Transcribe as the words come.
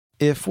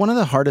If one of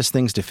the hardest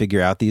things to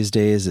figure out these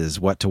days is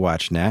what to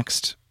watch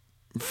next,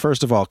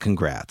 first of all,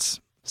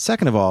 congrats.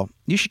 Second of all,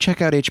 you should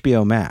check out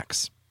HBO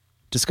Max.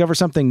 Discover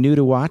something new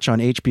to watch on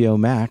HBO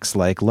Max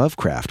like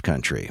Lovecraft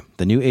Country,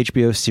 the new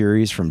HBO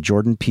series from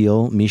Jordan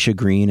Peele, Misha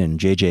Green, and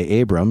J.J.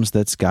 Abrams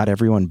that's got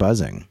everyone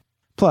buzzing.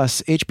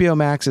 Plus, HBO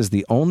Max is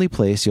the only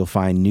place you'll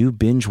find new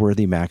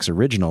binge-worthy Max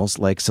originals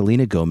like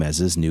Selena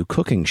Gomez's new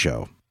cooking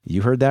show.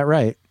 You heard that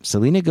right.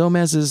 Selena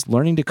Gomez is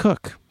learning to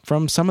cook,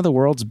 from some of the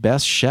world's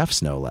best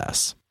chefs, no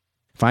less.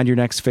 Find your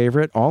next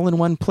favorite all in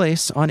one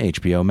place on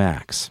HBO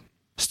Max.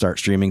 Start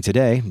streaming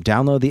today,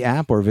 download the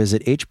app, or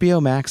visit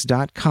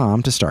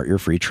hbomax.com to start your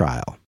free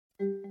trial.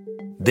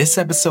 This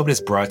episode is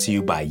brought to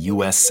you by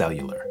US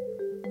Cellular.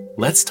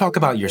 Let's talk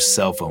about your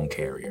cell phone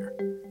carrier.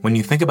 When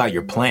you think about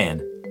your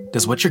plan,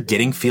 does what you're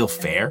getting feel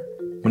fair?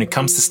 When it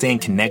comes to staying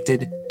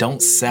connected,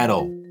 don't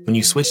settle. When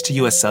you switch to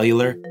US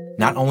Cellular,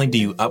 not only do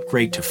you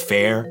upgrade to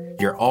fair,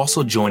 you're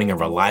also joining a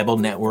reliable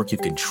network you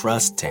can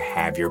trust to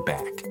have your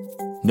back.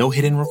 No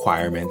hidden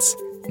requirements,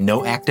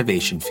 no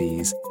activation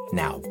fees.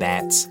 Now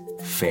that's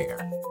fair.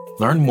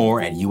 Learn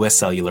more at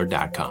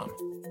uscellular.com.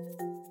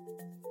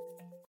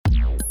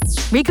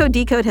 Recode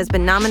Decode has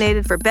been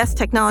nominated for Best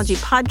Technology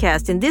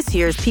Podcast in this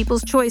year's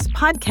People's Choice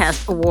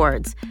Podcast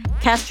Awards.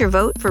 Cast your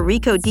vote for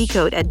Recode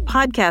Decode at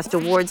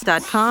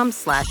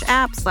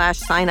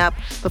podcastawards.com/app/sign up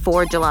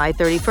before July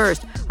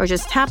 31st, or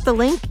just tap the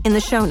link in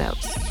the show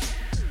notes.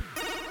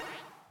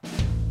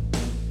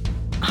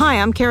 Hi,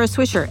 I'm Kara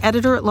Swisher,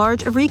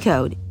 editor-at-large of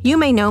Recode. You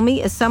may know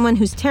me as someone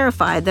who's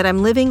terrified that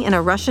I'm living in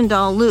a Russian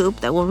doll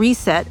loop that will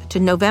reset to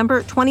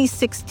November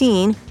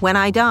 2016 when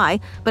I die,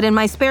 but in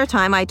my spare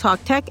time I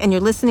talk tech, and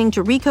you're listening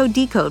to Recode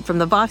Decode from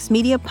the Vox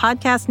Media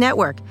Podcast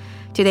Network.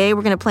 Today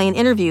we're going to play an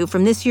interview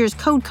from this year's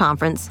Code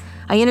Conference.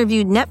 I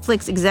interviewed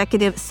Netflix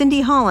executive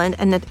Cindy Holland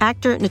and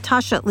actor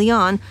Natasha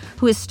Lyonne,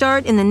 who has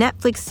starred in the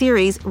Netflix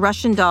series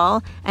Russian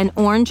Doll and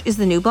Orange is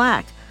the New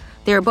Black.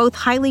 They are both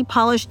highly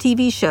polished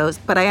TV shows,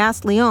 but I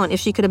asked Lyonne if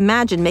she could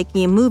imagine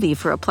making a movie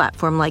for a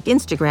platform like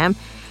Instagram,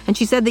 and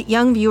she said that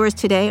young viewers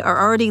today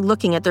are already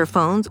looking at their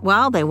phones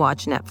while they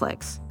watch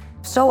Netflix.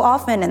 So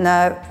often in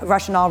the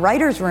Russian Doll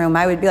writer's room,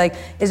 I would be like,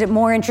 is it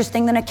more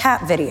interesting than a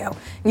cat video?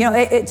 You know,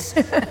 it's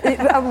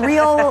a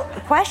real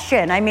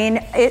question. I mean,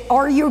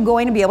 are you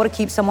going to be able to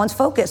keep someone's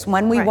focus?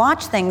 When we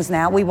watch things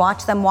now, we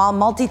watch them while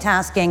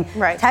multitasking,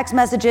 text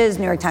messages,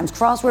 New York Times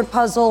crossword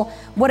puzzle,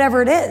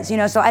 whatever it is, you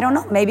know, so I don't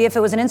know. Maybe if it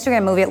was an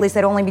Instagram movie, at least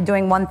they'd only be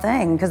doing one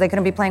thing because they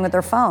couldn't be playing with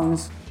their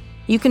phones.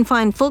 You can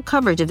find full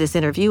coverage of this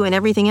interview and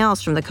everything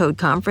else from the Code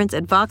Conference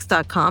at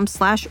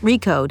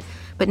vox.com/recode.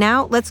 But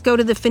now let's go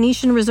to the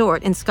Phoenician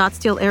Resort in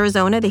Scottsdale,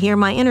 Arizona to hear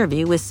my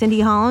interview with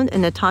Cindy Holland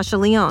and Natasha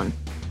Lyonne.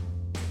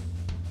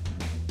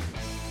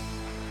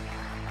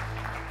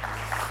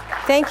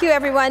 Thank you,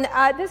 everyone.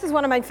 This is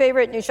one of my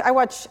favorite new shows. I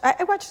watch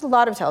a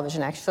lot of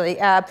television, actually.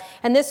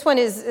 And this one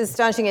is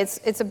astonishing.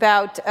 It's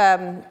about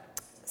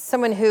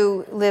someone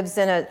who lives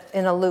in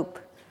a loop.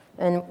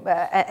 And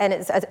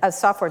it's a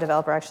software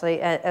developer, actually,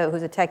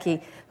 who's a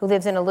techie, who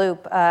lives in a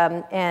loop,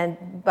 and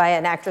by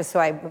an actress who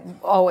I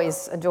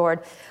always adored.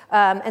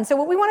 And so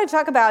what we want to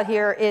talk about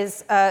here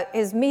is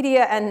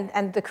media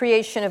and the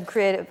creation of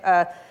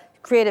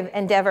creative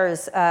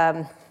endeavors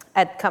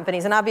at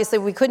companies. And obviously,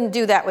 we couldn't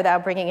do that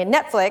without bringing in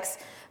Netflix,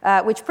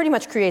 which pretty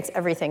much creates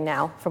everything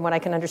now, from what I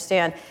can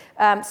understand.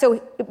 So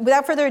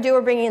without further ado,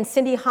 we're bringing in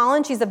Cindy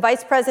Holland. She's the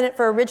Vice President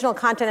for Original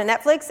Content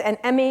at Netflix, and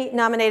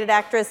Emmy-nominated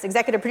actress,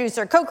 executive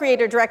producer,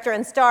 co-creator, director,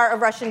 and star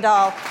of Russian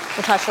Doll,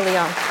 Natasha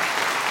Lyonne.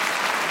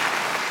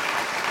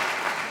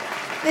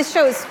 This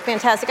show is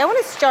fantastic. I want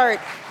to start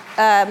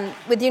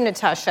with you,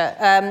 Natasha.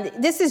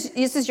 This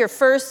is your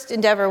first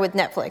endeavor with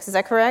Netflix, is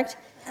that correct?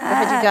 Or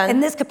had you done? In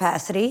this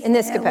capacity. In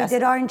this capacity. We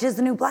did Orange is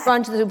the New Black.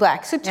 Orange is the New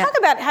Black. So talk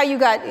about how you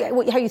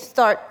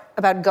thought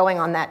about going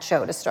on that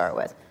show to start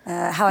with.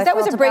 That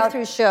was a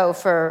breakthrough show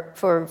for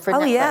Netflix.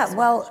 Oh, yeah.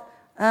 Well,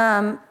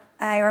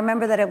 I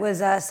remember that it was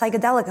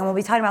psychedelic, and we'll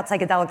be talking about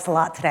psychedelics a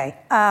lot today.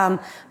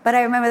 But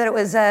I remember that it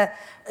was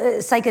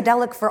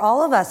psychedelic for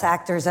all of us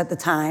actors at the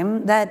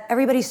time, that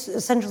everybody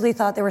essentially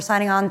thought they were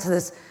signing on to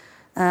this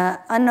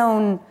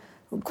unknown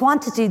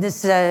quantity,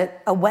 this a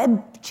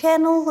web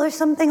channel or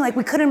something. Like,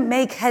 we couldn't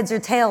make heads or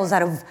tails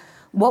out of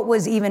what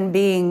was even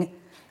being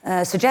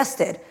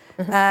suggested.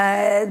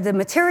 The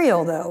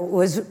material, though,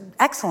 was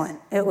excellent.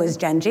 It was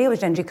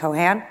Genji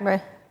Cohan.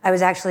 Right. I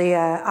was actually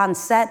on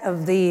set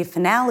of the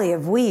finale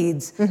of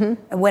Weeds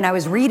when I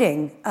was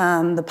reading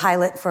the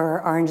pilot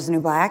for Orange is the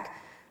New Black.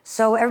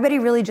 So everybody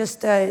really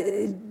just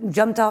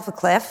jumped off a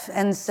cliff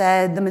and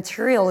said the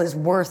material is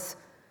worth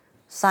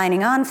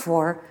signing on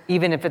for.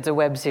 Even if it's a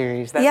web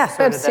series.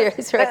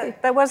 Series,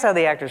 right. That was how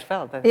the actors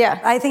felt. Yeah.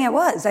 I think it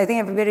was. I think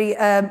everybody...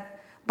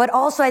 but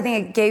also, I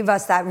think it gave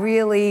us that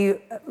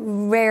really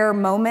rare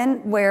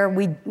moment where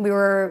we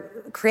were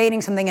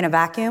creating something in a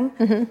vacuum.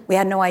 We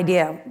had no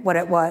idea what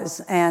it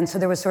was. And so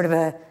there was sort of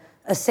a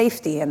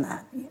safety in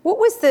that. What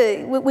was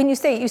when you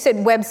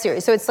said web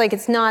series, so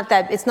it's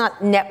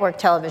not network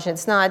television,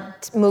 it's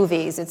not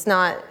movies, it's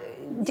not...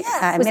 Yeah,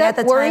 I mean, at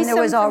the time there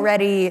was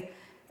already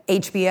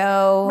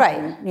HBO, Right.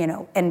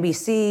 and,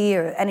 NBC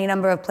or any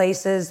number of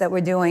places that we're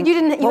doing You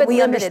what had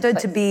we limited understood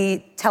to places.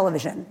 be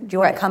television. Do you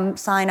want Right. to come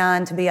sign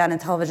on to be on a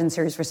television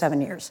series for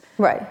 7 years?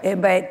 Right.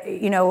 But,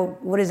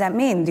 what does that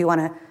mean? Do you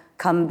want to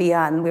come be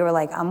on? We were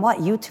like, on what,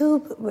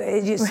 YouTube?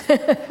 It just,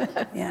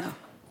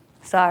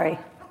 sorry.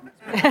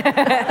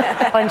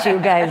 Bunch of you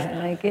guys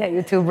like, yeah,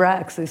 YouTube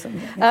rocks or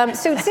something.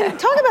 So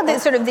talk about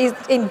this, sort of these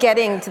in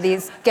getting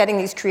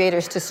these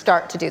creators to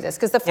start to do this,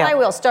 because the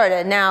flywheel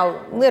started.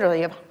 Now, literally,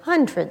 you have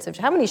hundreds of.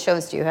 How many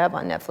shows do you have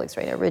on Netflix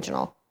right now?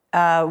 Original.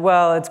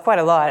 Well, it's quite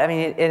a lot. I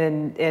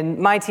mean,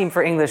 in my team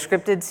for English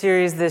scripted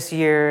series this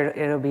year,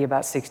 it'll be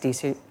about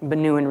 60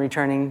 new and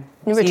returning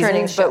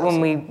seasons. But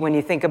when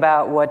you think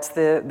about what's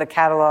the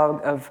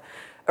catalog of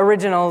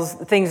originals,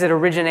 things that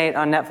originate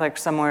on Netflix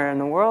somewhere in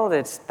the world,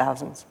 it's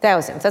thousands.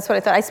 Thousands. That's what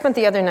I thought. I spent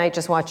the other night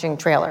just watching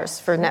trailers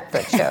for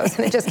Netflix shows,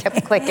 and it just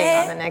kept clicking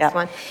on the next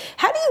one.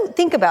 How do you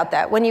think about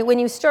that when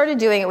you started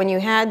doing it? When you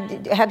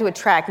had to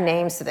attract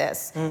names to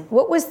this,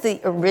 what was the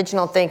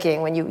original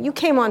thinking when you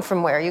came on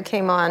from where? You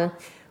came on.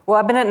 Well,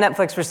 I've been at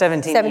Netflix for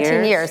 17 years.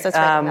 17 years. That's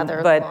right.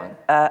 Another long.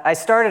 I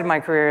started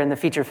my career in the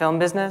feature film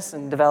business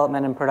and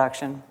development and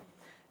production.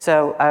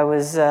 So I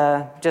was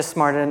just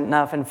smart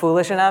enough and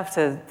foolish enough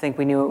to think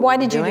we knew what we were doing. Why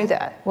did you do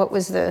that? What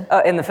was the...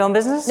 in the film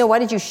business? No, why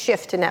did you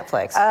shift to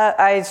Netflix?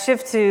 I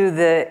shifted to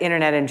the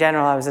internet in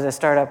general. I was at a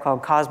startup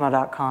called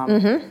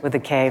Cosmo.com with a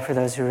K for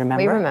those who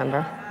remember. We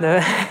remember.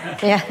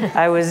 Yeah.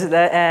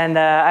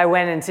 I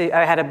went into,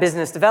 I had a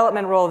business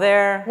development role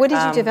there. What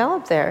did you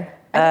develop there?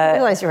 I didn't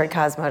realize you were at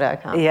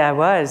Cosmo.com. Yeah, I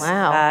was.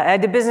 Wow. I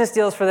did business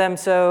deals for them,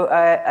 so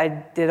I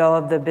did all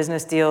of the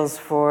business deals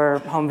for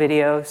home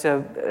video,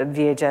 so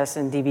VHS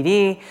and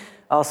DVD.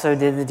 Also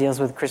did the deals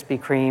with Krispy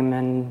Kreme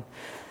and...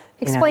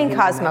 Explain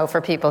Cosmo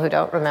for people who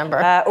don't remember.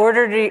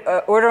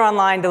 Order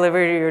online,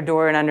 deliver to your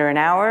door in under an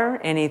hour.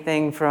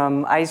 Anything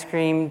from ice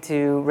cream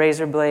to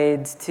razor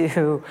blades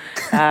to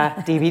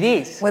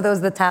DVDs. Were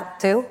those the top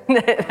two?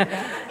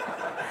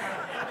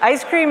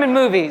 Ice cream and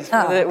movies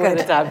were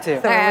the top two.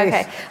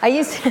 Okay.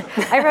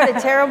 I wrote a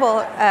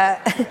terrible,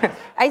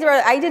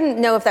 I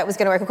didn't know if that was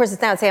going to work. Of course,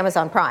 it's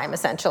Amazon Prime,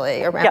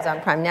 essentially, or Amazon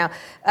Prime now.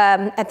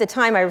 At the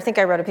time, I think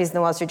I wrote a piece in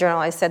the Wall Street Journal.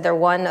 I said they're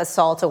one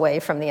assault away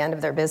from the end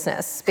of their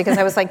business, because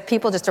I was like,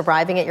 people just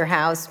arriving at your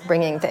house,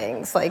 bringing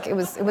things. Like, it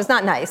was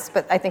not nice,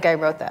 but I think I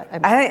wrote that.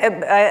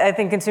 I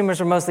think consumers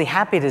were mostly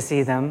happy to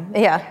see them.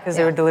 Yeah. Because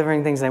they were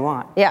delivering things they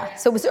want. Yeah,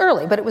 so it was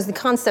early, but the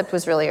concept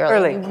was really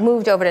early. You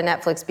moved over to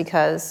Netflix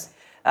because...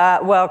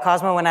 Well,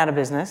 Cosmo went out of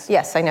business.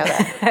 Yes, I know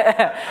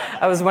that.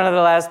 I was one of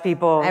the last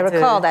people I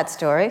recall that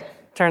story.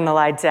 Turn the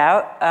lights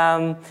out.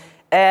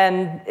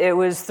 And it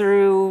was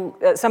through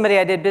somebody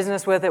I did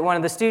business with at one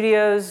of the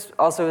studios,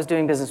 also was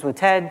doing business with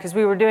Ted, because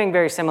we were doing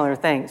very similar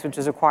things, which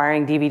is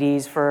acquiring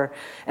DVDs for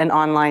an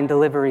online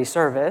delivery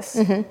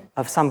service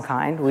of some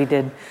kind. We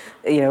did,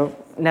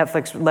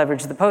 Netflix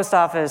leveraged the post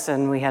office,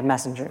 and we had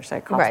messengers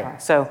at Cosmo.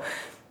 Right. So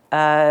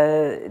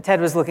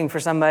Ted was looking for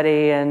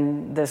somebody,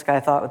 and this guy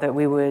thought that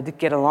we would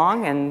get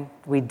along, and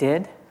we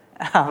did.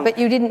 But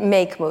you didn't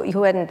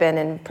you hadn't been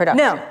in production?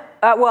 No.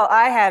 Well,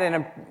 I had in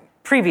a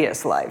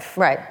previous life.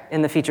 Right.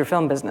 In the feature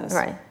film business.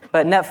 Right.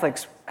 But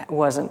Netflix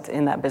wasn't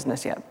in that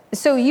business yet.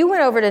 So you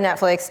went over to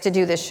Netflix to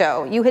do this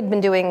show. You had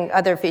been doing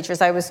other features.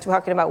 I was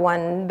talking about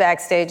one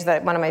backstage,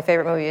 one of my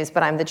favorite movies,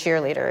 But I'm the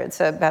Cheerleader. It's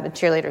about a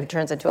cheerleader who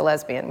turns into a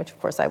lesbian, which of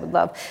course I would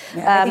love.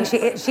 Yeah, I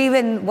think she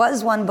even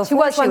was one before. She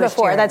was one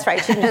before, that's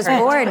right. She was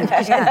born.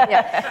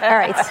 Yeah. All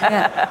right.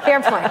 Yeah.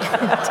 Fair point.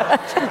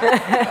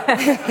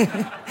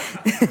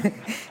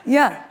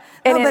 Yeah.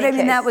 In No, but any I mean,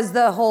 case. that was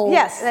the whole,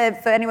 Yes.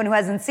 for anyone who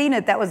hasn't seen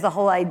it, that was the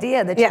whole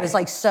idea, that she was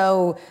like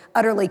so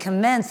utterly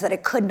convinced that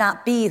it could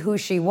not be who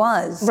she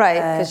was. Right,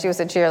 because she was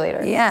a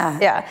cheerleader. Yeah.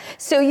 Yeah.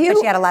 So But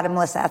she had a lot of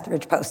Melissa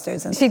Etheridge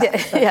posters and She stuff.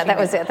 did. So Yeah, that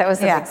was it. That was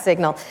the big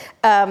signal.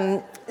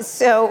 And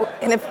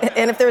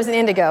if there was an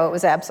indigo, it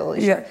was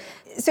absolutely sure.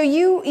 So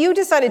you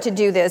decided to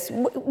do this.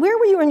 Where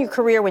were you in your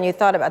career when you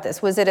thought about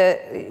this? Was it Are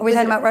we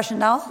talking about Russian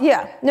Doll?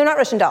 Yeah. No, not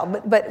Russian Doll,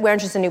 but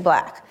Orange is the New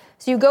Black.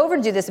 So you go over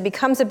to do this, it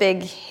becomes a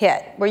big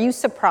hit. Were you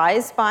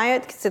surprised by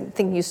it? Because I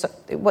think you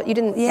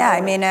didn't... Yeah,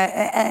 I mean,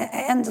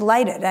 and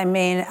delighted. I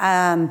mean,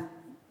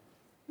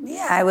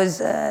 I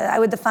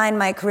would define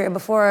my career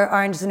before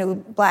Orange is the New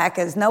Black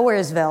as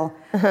Nowheresville,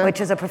 which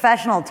is a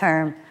professional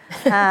term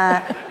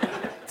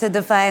to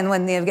define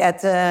when you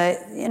get,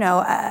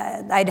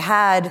 I'd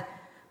had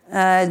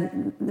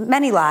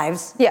many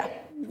lives. Yeah.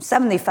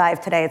 75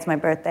 today, it's my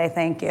birthday,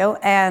 thank you.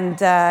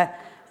 And,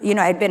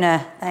 I'd been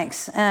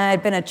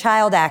a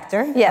child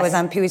actor. Yes. I was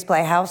on Pee-wee's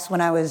Playhouse when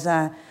I was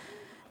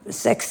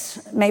 6,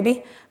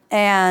 maybe.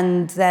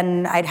 And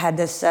then I'd had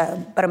this,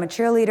 but I'm a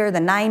cheerleader. The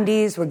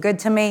 90s were good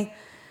to me.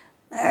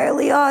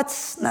 Early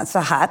aughts, not so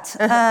hot.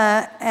 So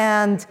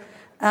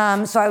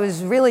I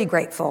was really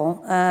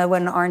grateful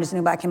when Orange is the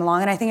New Black came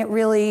along. And I think it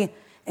really,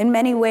 in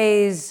many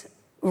ways,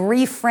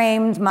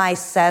 reframed my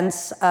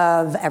sense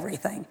of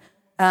everything.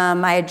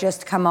 I had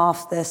just come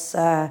off this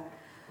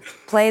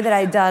play that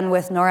I'd done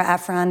with Nora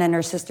Ephron and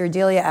her sister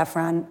Delia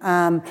Ephron.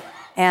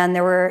 And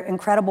there were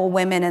incredible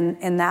women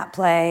in that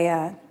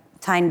play,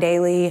 Tyne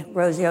Daly,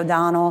 Rosie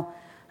O'Donnell,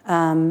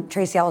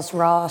 Tracee Ellis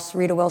Ross,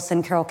 Rita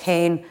Wilson, Carol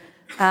Kane.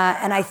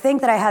 And I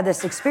think that I had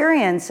this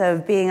experience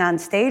of being on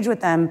stage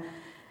with them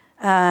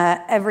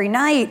every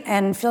night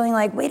and feeling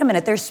like, wait a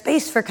minute, there's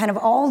space for kind of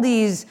all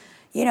these,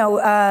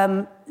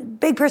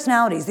 big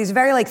personalities, these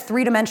very like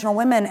three-dimensional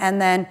women, and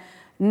then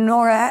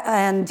Nora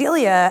and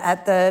Delia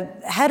at the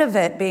head of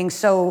it being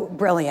so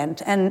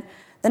brilliant. And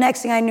the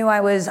next thing I knew,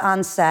 I was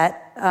on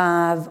set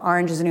of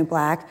Orange is the New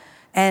Black,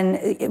 and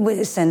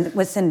with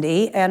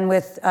Cindy and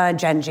with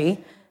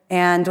Genji.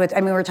 And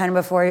we were talking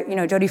before,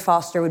 Jodie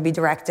Foster would be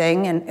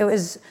directing, and it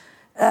was,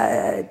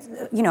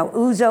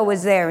 Uzo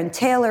was there, and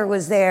Taylor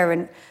was there,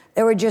 and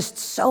there were just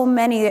so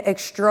many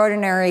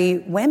extraordinary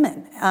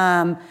women.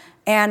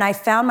 And I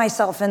found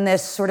myself in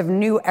this sort of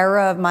new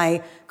era of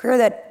my career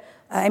that,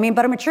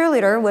 But I'm a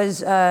Cheerleader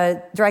was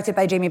directed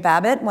by Jamie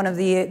Babbitt, one of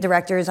the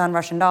directors on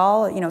Russian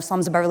Doll.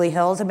 Slums of Beverly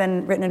Hills had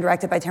been written and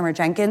directed by Tamara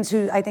Jenkins,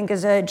 who I think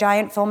is a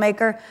giant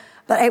filmmaker.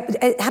 But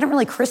it hadn't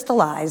really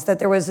crystallized that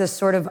there was this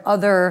sort of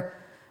other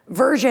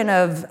version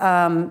of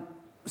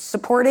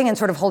supporting and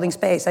sort of holding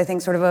space. I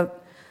think sort of a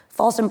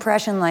false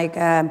impression, like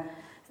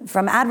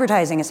from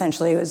advertising,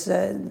 essentially. It was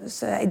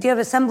this idea of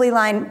assembly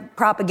line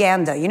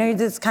propaganda. You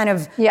just kind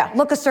of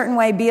look a certain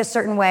way, be a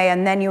certain way,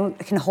 and then you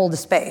can hold a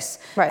space.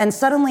 Right. And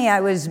suddenly I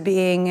was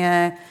being,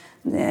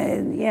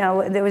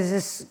 there was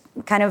this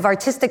kind of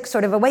artistic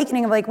sort of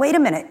awakening of like, wait a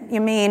minute, you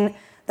mean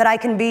that I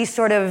can be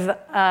sort of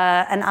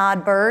an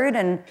odd bird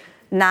and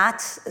not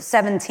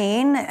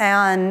 17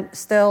 and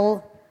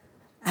still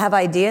have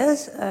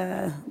ideas?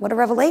 What a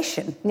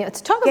revelation. Yeah,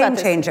 let's talk Game about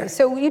this. changer.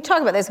 So you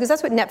talk about this, because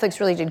that's what Netflix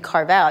really did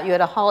carve out. You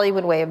had a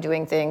Hollywood way of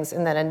doing things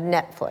and then a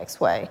Netflix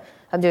way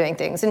of doing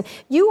things. And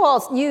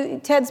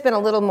Ted's been a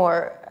little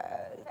more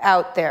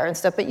out there and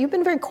stuff, but you've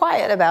been very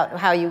quiet about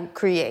how you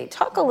create.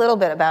 Talk a little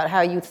bit about how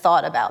you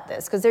thought about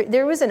this, because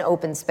there was an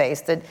open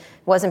space that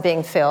wasn't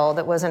being filled,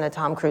 that wasn't a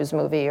Tom Cruise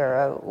movie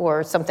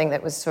or something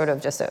that was sort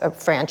of just a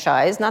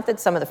franchise. Not that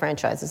some of the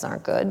franchises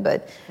aren't good,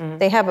 but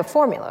they have a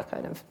formula,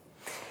 kind of.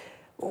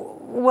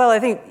 Well, I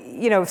think,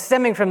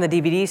 stemming from the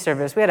DVD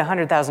service, we had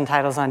 100,000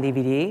 titles on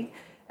DVD.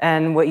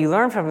 And what you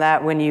learn from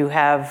that when you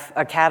have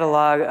a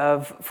catalog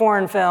of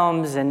foreign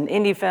films and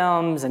indie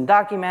films and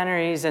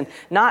documentaries, and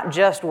not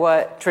just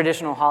what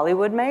traditional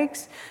Hollywood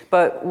makes,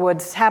 but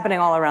what's happening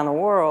all around the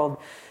world,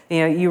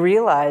 you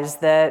realize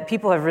that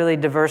people have really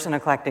diverse and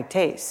eclectic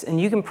tastes,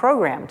 and you can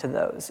program to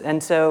those.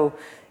 And so,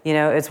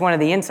 it's one of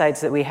the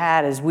insights that we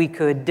had, is we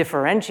could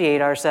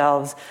differentiate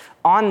ourselves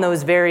on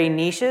those very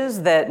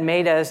niches that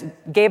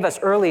gave us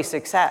early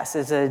success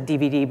as a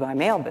DVD by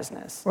mail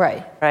business.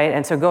 Right. Right.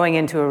 And so going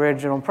into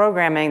original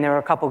programming, there were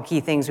a couple key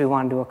things we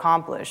wanted to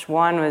accomplish.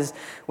 One was,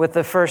 with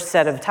the first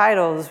set of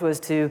titles, was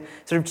to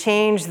sort of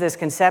change this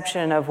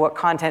conception of what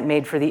content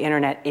made for the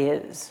internet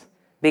is.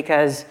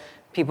 Because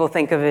people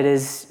think of it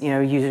as,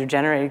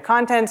 user-generated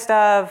content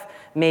stuff,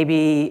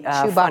 maybe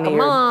Chewbacca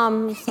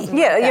Mom.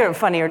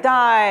 Funny or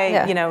Die.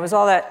 Yeah. It was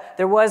all that.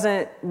 There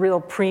wasn't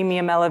real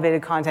premium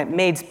elevated content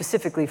made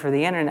specifically for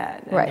the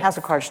internet. And Right. House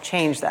of Cards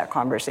changed that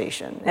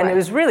conversation. And it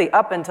was really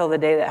up until the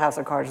day that House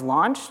of Cards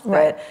launched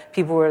that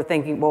people were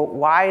thinking, well,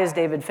 why is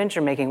David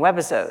Fincher making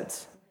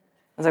webisodes?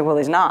 I was like, well,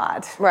 he's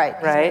not. Right.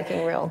 He's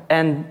making real.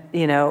 And,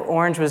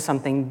 Orange was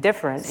something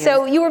different.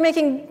 So you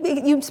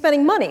were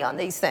spending money on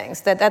these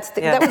things. That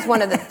was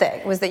one of the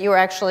things, was that you were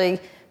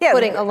actually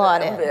putting a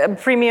lot in.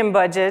 Premium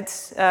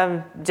budgets,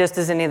 just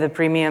as any of the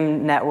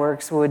premium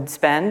networks would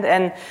spend,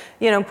 and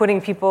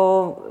putting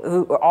people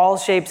who all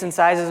shapes and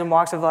sizes and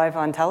walks of life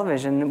on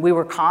television. We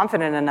were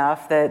confident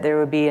enough that there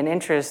would be an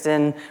interest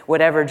in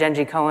whatever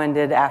Genji Cohen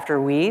did after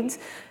Weeds.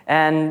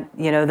 And,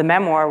 the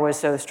memoir was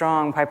so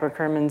strong, Piper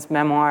Kerman's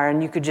memoir,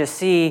 and you could just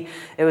see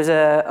it was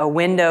a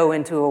window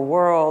into a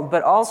world,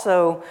 but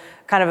also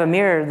kind of a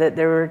mirror that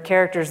there were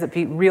characters that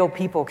real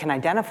people can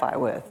identify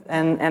with.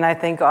 And I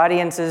think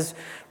audiences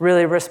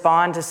really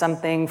respond to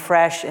something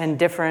fresh and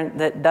different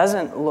that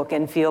doesn't look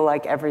and feel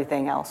like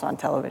everything else on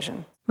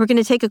television. We're going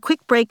to take a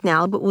quick break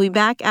now, but we'll be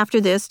back after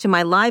this to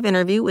my live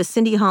interview with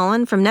Cindy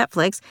Holland from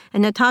Netflix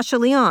and Natasha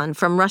Lyonne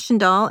from Russian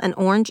Doll and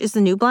Orange is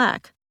the New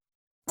Black.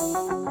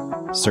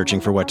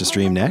 Searching for what to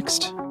stream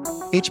next?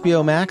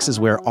 HBO Max is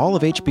where all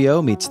of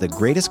HBO meets the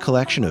greatest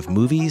collection of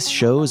movies,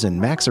 shows,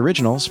 and Max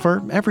originals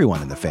for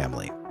everyone in the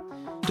family.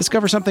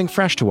 Discover something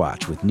fresh to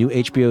watch with new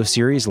HBO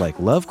series like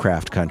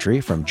Lovecraft Country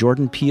from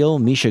Jordan Peele,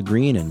 Misha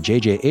Green, and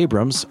J.J.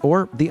 Abrams,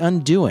 or The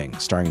Undoing,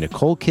 starring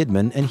Nicole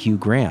Kidman and Hugh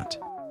Grant.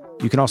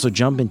 You can also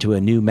jump into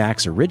a new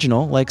Max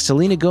original like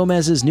Selena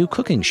Gomez's new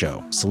cooking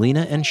show,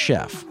 Selena and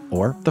Chef,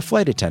 or The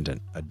Flight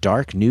Attendant, a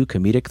dark new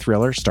comedic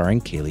thriller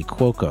starring Kaylee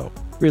Cuoco.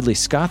 Ridley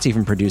Scott's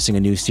even producing a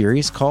new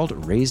series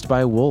called Raised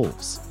by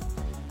Wolves.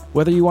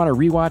 Whether you want to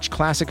rewatch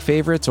classic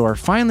favorites or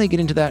finally get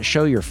into that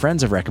show your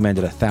friends have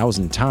recommended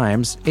 1,000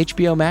 times,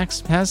 HBO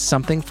Max has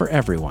something for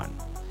everyone.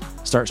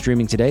 Start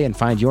streaming today and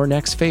find your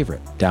next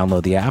favorite.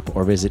 Download the app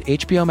or visit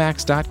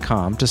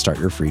hbomax.com to start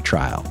your free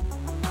trial.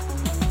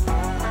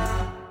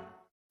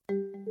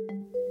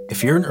 If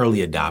If you're an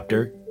early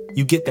adopter,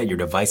 you get that your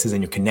devices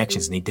and your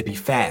connections need to be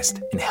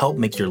fast and help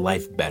make your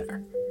life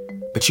better.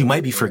 But you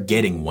might be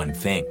forgetting one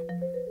thing.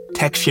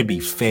 Tech should be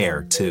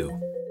fair, too.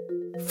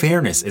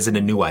 Fairness isn't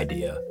a new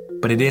idea,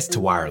 but it is to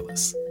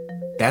wireless.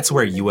 That's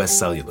where US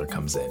Cellular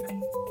comes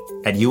in.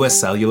 At US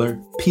Cellular,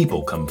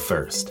 people come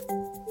first.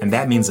 And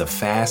that means a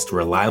fast,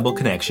 reliable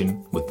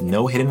connection with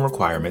no hidden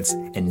requirements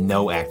and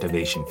no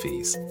activation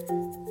fees.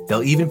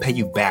 They'll even pay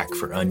you back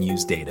for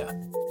unused data.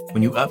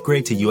 When you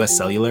upgrade to US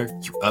Cellular,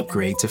 you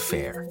upgrade to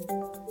fair.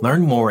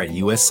 Learn more at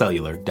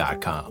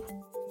uscellular.com.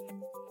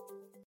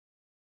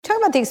 Talk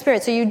about the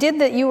experience. So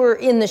you were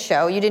in the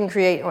show. You didn't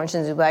create Orange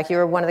is the New Black. You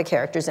were one of the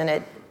characters in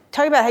it.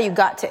 Talk about how you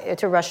got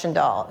to Russian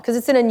Doll, because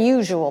it's an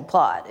unusual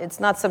plot. It's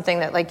not something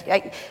that, like,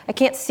 I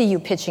can't see you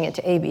pitching it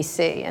to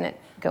ABC and it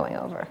going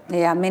over.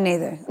 Yeah, me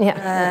neither.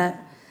 Yeah.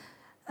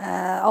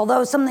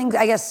 Although something,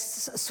 I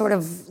guess, sort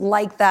of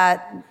like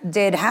that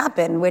did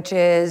happen, which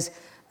is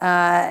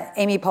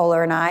Amy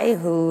Poehler and I,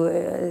 who,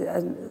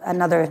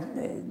 another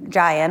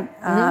giant,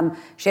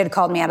 she had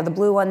called me out of the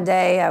blue one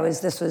day.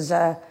 This was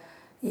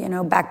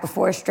back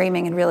before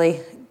streaming had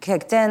really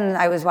kicked in.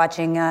 I was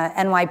watching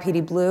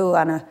NYPD Blue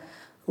on a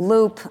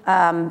loop,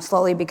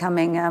 slowly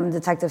becoming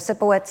Detective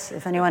Sipowicz,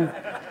 if anyone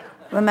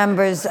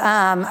remembers.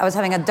 I was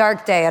having a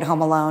dark day at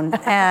home alone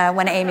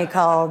when Amy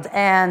called.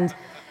 And,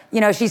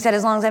 she said,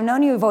 as long as I've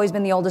known you, you've always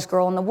been the oldest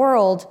girl in the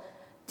world.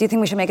 Do you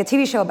think we should make a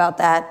TV show about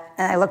that?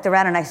 And I looked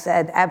around and I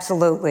said,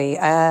 absolutely.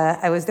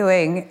 I was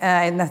doing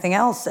nothing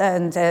else,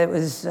 and it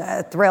was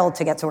thrilled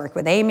to get to work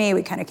with Amy.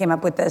 We kind of came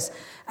up with this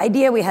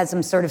idea. We had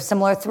some sort of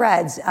similar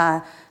threads.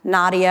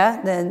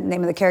 Nadia, the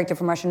name of the character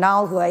from Russian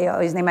Doll, who I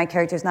always name my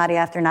characters Nadia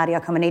after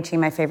Nadia Comaneci,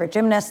 my favorite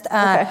gymnast.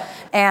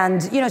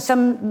 And,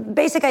 some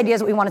basic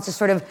ideas that we wanted to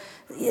sort of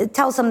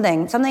tell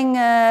something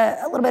a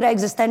little bit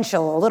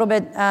existential, a little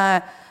bit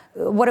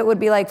what it would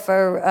be like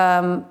for,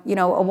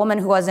 a woman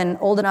who wasn't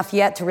old enough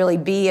yet to really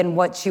be in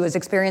what she was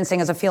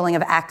experiencing as a feeling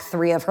of Act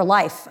 3 of her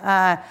life.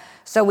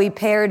 So we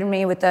paired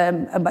me with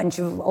a bunch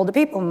of older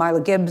people,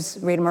 Marla Gibbs,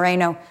 Rita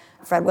Moreno,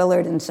 Fred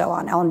Willard, and so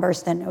on, Ellen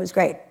Burstyn. It was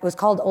great. It was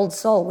called Old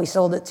Soul. We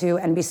sold it to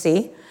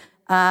NBC.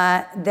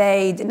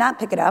 They did not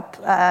pick it up.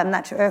 I'm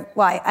not sure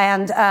why.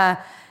 And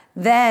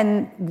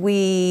then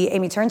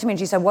Amy turned to me and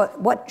she said,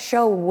 what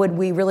show would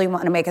we really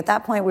want to make? At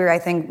that point, we were, I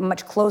think,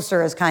 much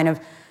closer as kind of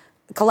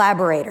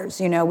collaborators.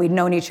 We'd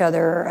known each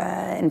other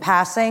in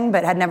passing,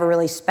 but had never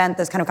really spent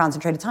this kind of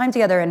concentrated time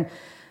together.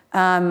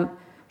 And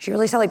she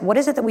really said, what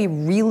is it that we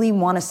really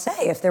want to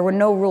say if there were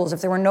no rules,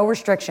 if there were no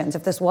restrictions,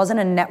 if this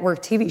wasn't a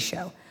network TV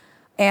show?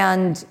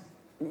 And,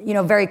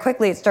 very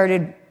quickly it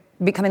started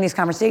becoming these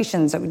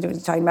conversations that we were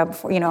talking about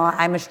before.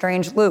 I'm a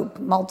strange loop,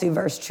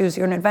 multiverse, choose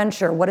your own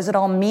adventure. What does it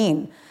all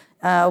mean?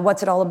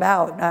 What's it all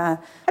about? How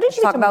did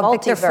you talk get to about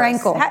multiverse? Viktor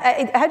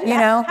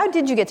Frankl? How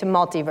did you get to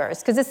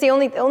multiverse? Because it's the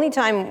only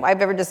time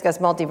I've ever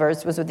discussed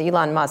multiverse was with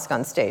Elon Musk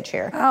on stage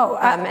here.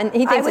 And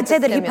he I would say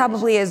that he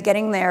probably is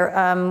getting there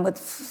with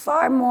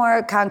far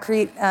more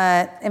concrete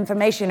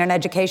information and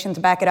education to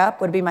back it up,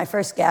 would be my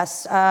first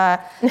guess.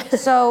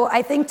 So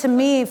I think, to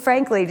me,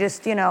 frankly,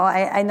 just,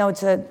 I know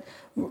it's a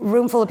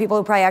room full of people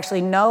who probably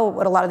actually know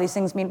what a lot of these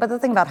things mean. But the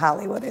thing about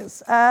Hollywood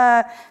is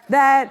I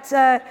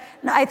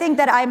think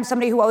that I'm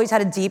somebody who always had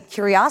a deep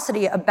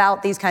curiosity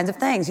about these kinds of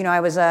things.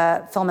 I was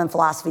a film and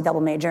philosophy double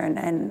major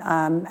and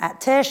at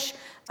Tisch.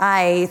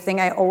 I think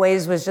I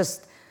always was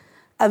just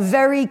a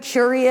very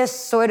curious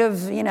sort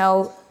of,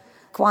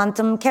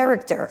 quantum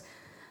character.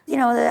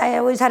 I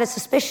always had a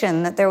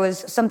suspicion that there was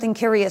something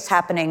curious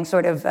happening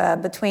sort of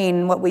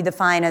between what we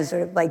define as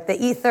sort of like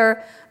the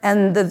ether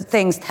and the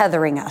things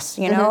tethering us,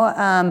 reality.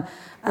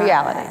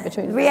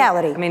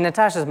 I mean,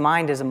 Natasha's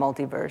mind is a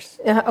multiverse.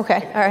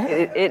 Okay, all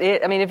right.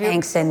 If you...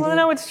 Thanks, Cindy. Well,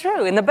 no, it's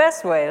true, in the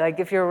best way,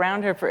 if you're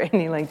around her for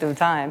any length of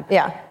time.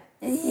 Yeah.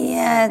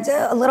 Yeah, it's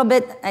a little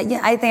bit,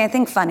 I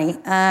think funny.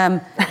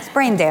 It's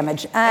brain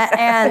damage.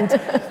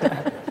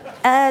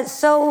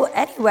 So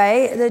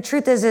anyway, the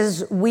truth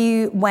is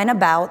we went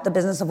about the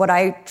business of what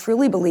I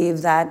truly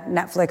believe that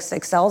Netflix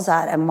excels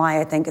at, and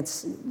why I think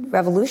it's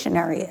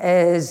revolutionary,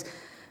 is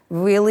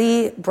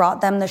really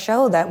brought them the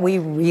show that we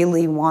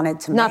really wanted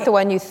to make. Not the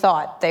one you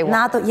thought they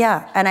wanted.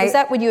 Is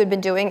that what you had been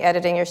doing,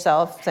 editing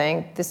yourself,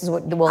 saying this is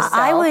what will sell?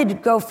 I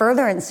would go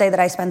further and say that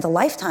I spent a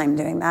lifetime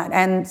doing that.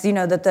 And,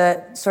 that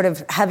the sort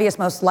of heaviest,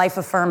 most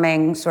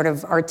life-affirming, sort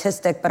of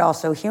artistic, but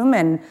also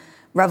human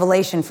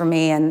revelation for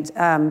me, and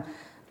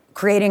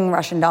creating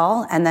Russian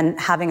Doll and then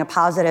having a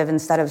positive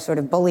instead of sort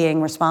of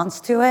bullying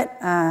response to it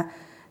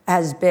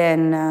has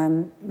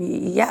been,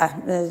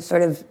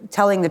 sort of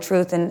telling the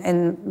truth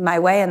in my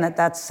way, and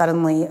that's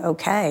suddenly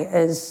okay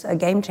is a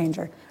game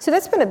changer. So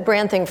that's been a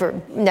brand thing for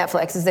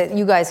Netflix, is that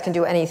you guys can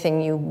do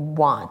anything you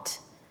want.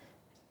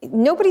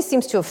 Nobody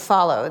seems to have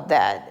followed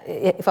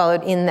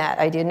in that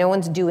idea. No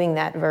one's doing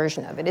that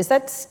version of it. Is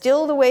that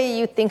still the way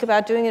you think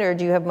about doing it, or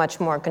do you have much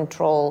more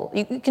control?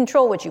 You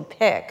control what you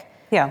pick,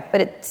 Yeah.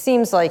 But it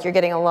seems like you're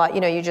getting a lot,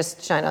 you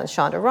just shine on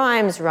Shonda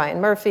Rhimes,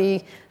 Ryan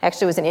Murphy.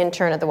 Actually was an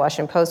intern at the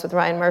Washington Post with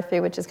Ryan Murphy,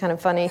 which is kind of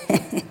funny.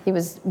 He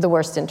was the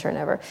worst intern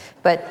ever.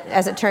 But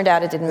as it turned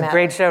out, it didn't matter.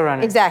 Great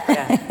showrunner. Exactly.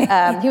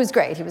 Yeah. He was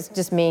great. He was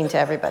just mean to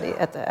everybody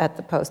at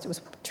the Post. It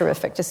was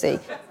terrific to see.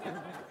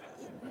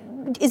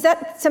 Is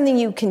that something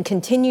you can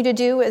continue to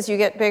do as you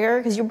get bigger?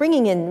 Because you're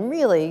bringing in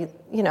really,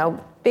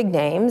 big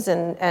names,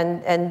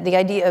 and the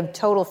idea of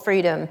total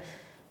freedom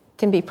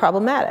can be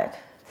problematic.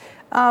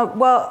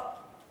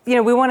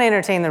 We want to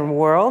entertain the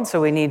world,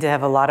 so we need to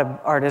have a lot of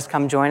artists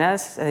come join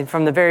us. And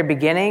from the very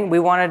beginning, we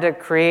wanted to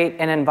create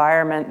an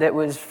environment that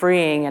was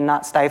freeing and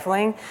not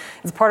stifling.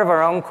 It's part of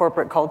our own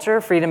corporate culture,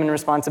 freedom and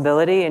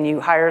responsibility, and you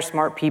hire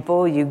smart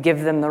people, you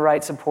give them the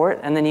right support,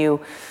 and then you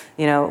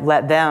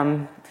let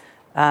them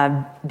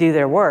do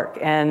their work.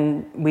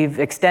 And we've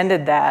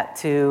extended that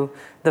to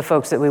the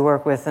folks that we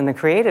work with in the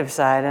creative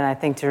side, and I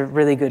think to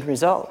really good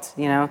results,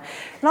 And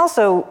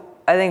also,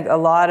 I think a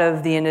lot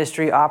of the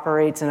industry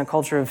operates in a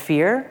culture of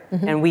fear,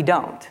 and we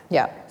don't.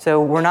 Yeah.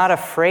 So we're not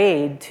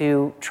afraid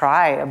to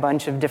try a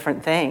bunch of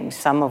different things,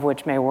 some of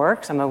which may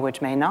work, some of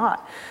which may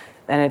not.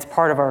 And it's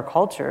part of our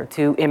culture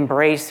to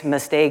embrace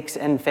mistakes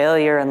and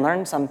failure and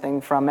learn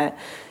something from it,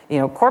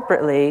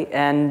 corporately.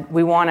 And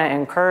we want to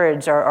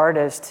encourage our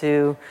artists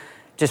to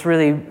just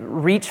really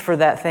reach for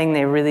that thing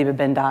they really have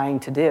been dying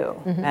to do.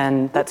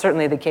 And that's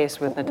certainly the case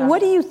with Natasha. What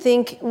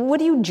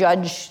do you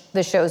judge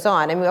the shows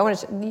on? I mean, I want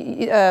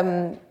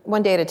to,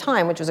 One Day at a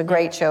Time, which was a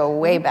great show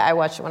way back. I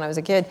watched it when I was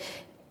a kid.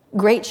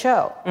 Great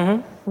show.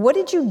 What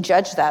did you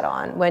judge that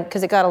on?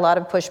 Because it got a lot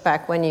of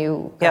pushback when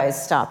you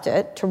guys stopped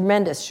it.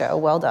 Tremendous show.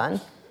 Well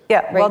done.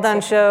 Yeah, Great well done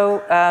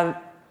show.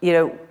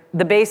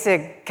 The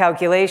basic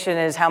calculation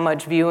is how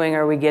much viewing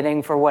are we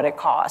getting for what it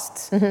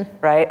costs,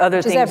 right?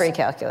 Which is every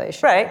calculation.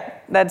 Right,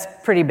 that's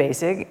pretty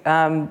basic.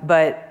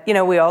 But,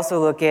 we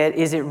also look at,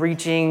 is it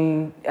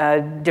reaching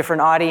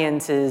different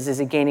audiences?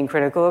 Is it gaining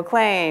critical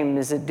acclaim?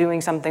 Is it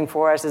doing something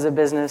for us as a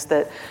business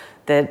that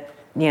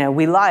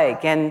we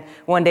like? And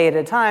One Day at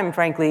a Time,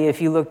 frankly,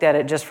 if you looked at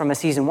it just from a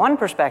season 1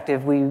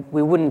 perspective, we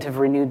wouldn't have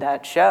renewed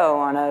that show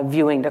on a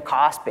viewing to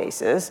cost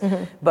basis.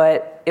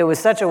 But it was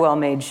such a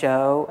well-made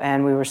show,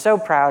 and we were so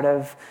proud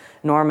of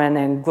Norman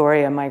and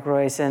Gloria, Mike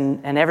Royce,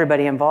 and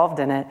everybody involved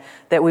in it,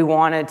 that we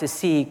wanted to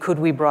see, could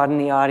we broaden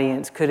the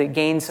audience? Could it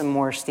gain some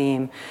more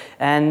steam?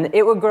 And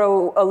it would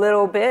grow a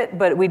little bit,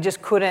 but we just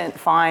couldn't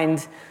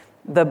find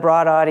the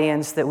broad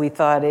audience that we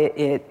thought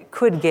it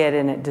could get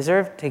and it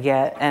deserved to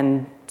get.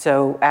 And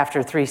so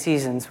after 3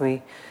 seasons,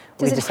 we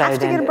Does it decided have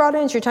to get end a broad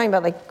audience? You're talking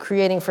about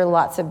creating for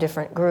lots of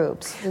different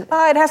groups. It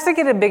has to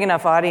get a big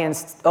enough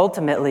audience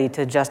ultimately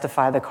to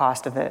justify the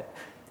cost of it.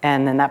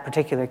 And in that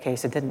particular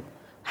case, it didn't.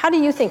 How do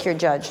you think you're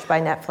judged by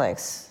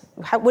Netflix?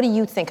 What do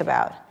you think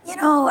about?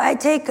 I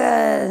take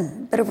a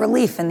bit of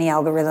relief in the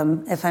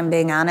algorithm, if I'm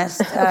being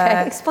honest.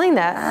 Okay, explain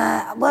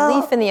that.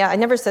 Relief in the I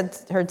never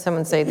heard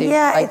someone say they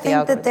like the algorithm.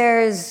 I think that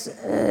there's,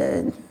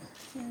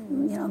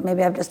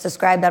 maybe I've just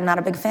described I'm not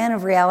a big fan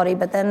of reality,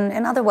 but then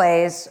in other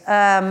ways,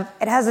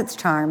 it has its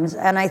charms.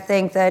 And I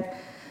think that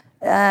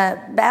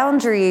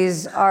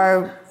boundaries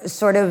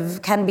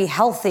can be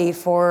healthy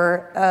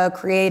for a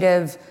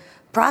creative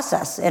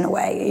process in a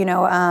way,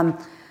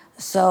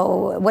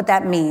 So what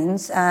that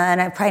means,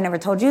 and I probably never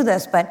told you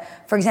this, but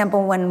for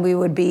example, when we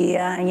would be,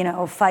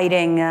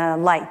 fighting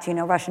Light,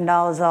 Russian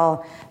Doll is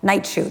all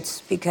night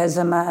shoots because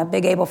I'm a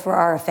big Abel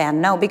Ferrara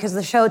fan. No, because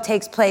the show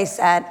takes place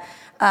at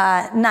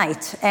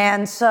night,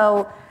 and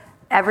so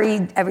every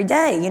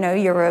day,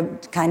 you're a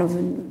kind of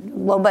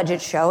low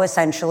budget show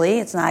essentially.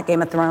 It's not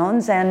Game of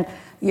Thrones, and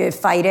you're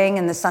fighting,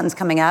 and the sun's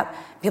coming up.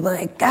 People are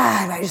like,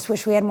 God, I just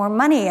wish we had more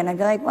money. And I'd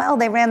be like, well,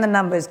 they ran the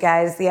numbers,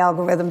 guys. The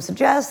algorithm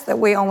suggests that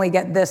we only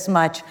get this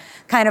much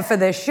kind of for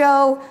this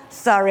show.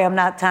 Sorry, I'm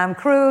not Tom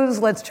Cruise.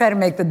 Let's try to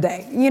make the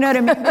day. You know what I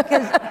mean?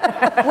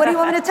 Because what do you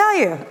want me to tell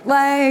you?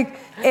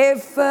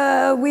 If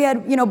we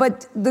had,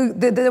 but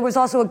there was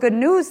also a good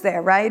news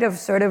there, right?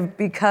 Of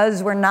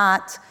because we're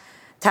not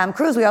Tom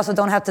Cruise, we also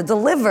don't have to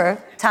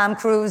deliver Tom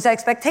Cruise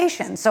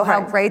expectations. So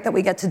how great that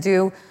we get to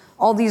do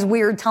all these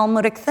weird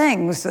Talmudic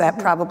things that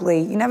probably,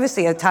 you never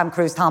see a Tom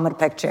Cruise Talmud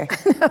picture.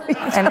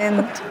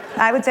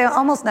 I would say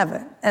almost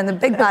never, and the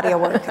big body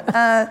of work.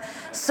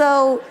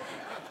 So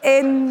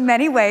in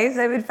many ways,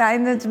 I would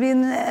find that to be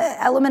an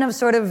element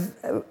of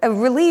a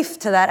relief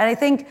to that. And I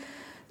think,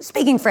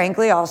 speaking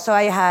frankly, also,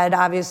 I had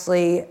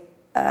obviously,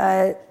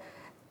 I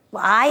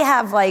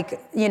have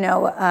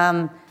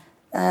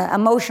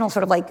emotional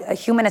a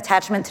human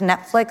attachment to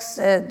Netflix.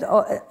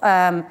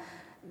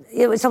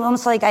 It was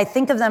almost like I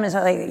think of them as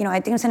I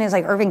think of something as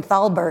Irving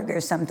Thalberg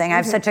or something. I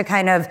have such a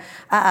kind of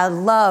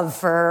love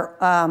for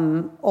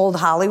old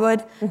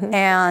Hollywood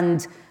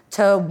and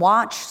to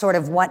watch sort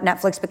of what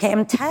Netflix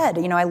became. Ted,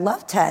 I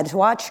love Ted. To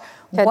watch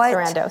Ted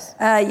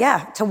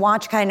Sarandos. To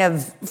watch kind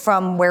of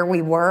from where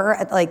we were.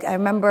 I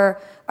remember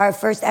our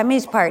first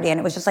Emmys party, and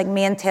it was just like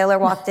me and Taylor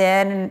walked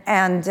in,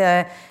 and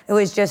it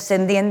was just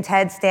Cindy and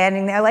Ted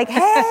standing there like,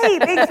 hey,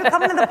 thanks for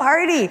coming to the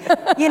party.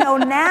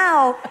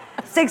 Now,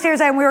 6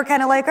 years in, we were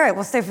kind of like, all right,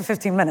 we'll stay for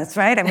 15 minutes,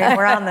 right? I mean,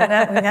 we're on the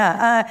net,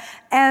 yeah.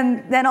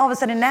 And then all of a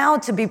sudden now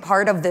to be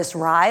part of this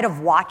ride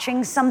of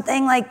watching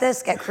something like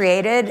this get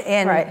created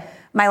in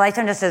my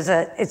lifetime just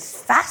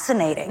it's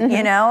fascinating,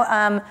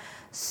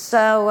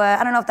 So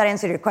I don't know if that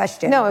answered your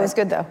question. No, it was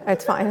good though.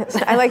 It's fine.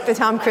 I like the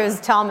Tom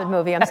Cruise Talmud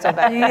movie. I'm still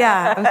back.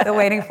 Yeah, I'm still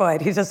waiting for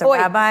it. He's just a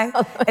rabbi.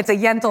 It's a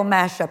Yentl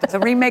mashup. It's a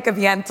remake of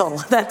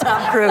Yentl that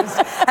Tom Cruise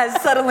has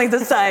suddenly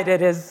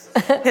decided is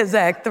his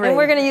act 3. And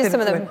we're going to use some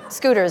of the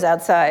scooters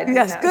outside.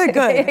 Yes, good.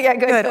 Yeah,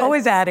 good.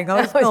 Always adding,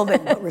 always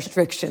building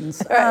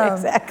restrictions. Right,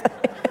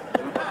 exactly.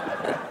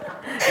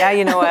 Now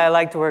you know why I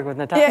like to work with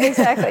Natasha. Yeah,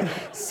 exactly.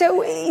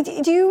 So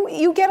do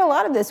you get a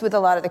lot of this with a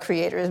lot of the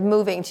creators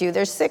moving to you?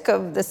 They're sick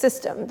of the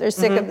system. They're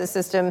sick of the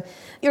system.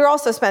 You're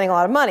also spending a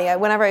lot of money.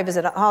 Whenever I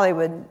visit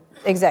Hollywood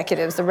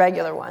executives, the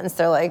regular ones,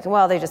 they're like,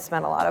 well, they just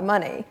spent a lot of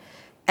money.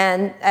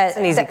 And it's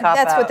an easy cop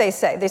that's out. what they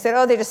say. They say,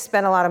 oh, they just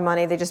spend a lot of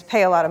money. They just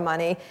pay a lot of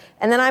money.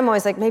 And then I'm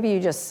always like, maybe you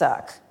just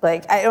suck.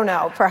 I don't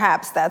know.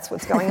 Perhaps that's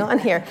what's going on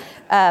here.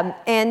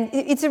 And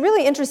it's a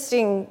really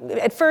interesting,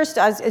 at first,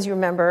 as you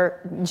remember,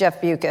 Jeff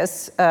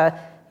Bewkes,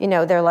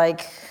 they're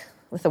like,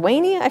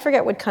 Lithuania? I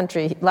forget what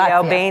country. Latvia.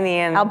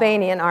 The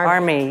Albanian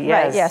army.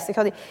 Yes. Right, yes. They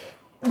call it.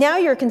 Now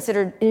you're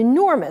considered an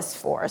enormous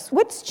force.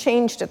 What's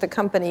changed at the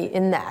company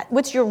in that?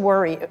 What's your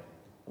worry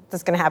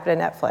that's going to happen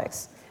to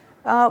Netflix?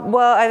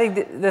 Well, I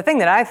think the thing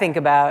that I think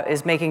about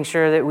is making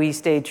sure that we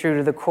stay true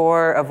to the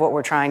core of what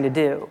we're trying to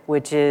do,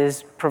 which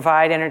is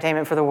provide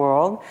entertainment for the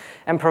world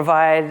and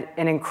provide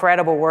an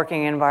incredible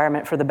working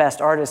environment for the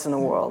best artists in the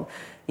world.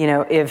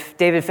 If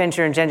David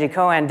Fincher and Genji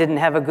Cohen didn't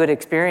have a good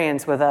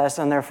experience with us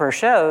on their first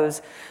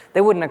shows,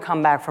 they wouldn't have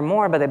come back for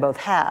more, but they both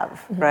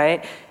have,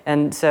 right?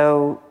 And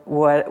so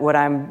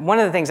one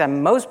of the things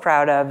I'm most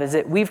proud of is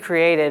that we've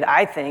created,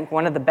 I think,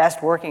 one of the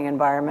best working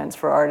environments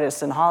for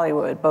artists in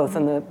Hollywood, both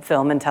in the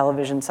film and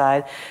television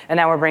side, and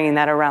now we're bringing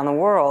that around the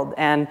world.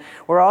 And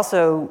we're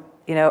also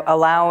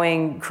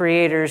allowing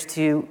creators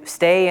to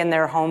stay in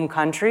their home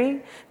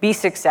country, be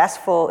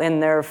successful in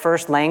their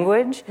first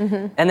language,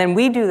 and then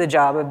we do the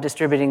job of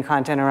distributing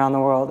content around the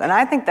world. And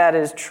I think that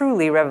is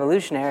truly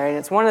revolutionary. And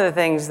it's one of the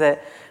things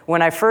that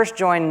when I first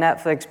joined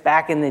Netflix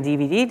back in the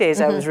DVD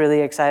days, I was really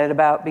excited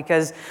about,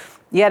 because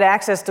you had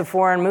access to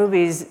foreign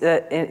movies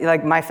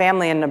like my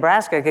family in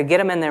Nebraska could get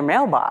them in their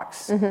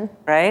mailbox,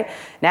 right?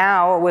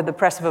 Now, with the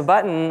press of a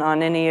button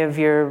on any of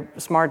your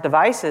smart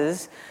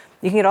devices,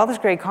 you can get all this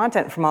great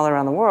content from all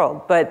around the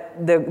world. But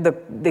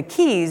the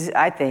keys,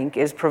 I think,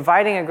 is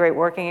providing a great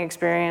working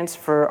experience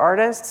for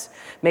artists,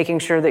 making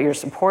sure that you're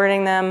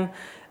supporting them,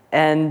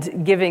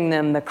 and giving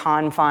them the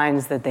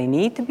confines that they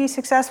need to be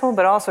successful,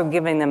 but also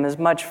giving them as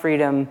much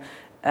freedom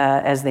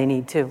as they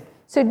need to.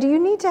 So do you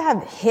need to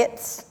have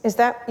hits?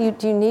 Do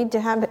you need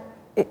to have,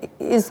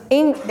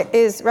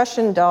 is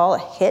Russian Doll a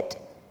hit?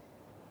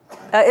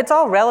 It's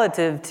all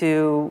relative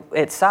to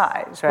its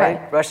size,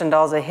 right? Russian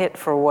Doll's a hit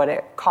for what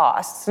it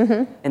costs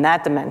in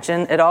that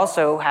dimension. It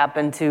also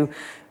happened to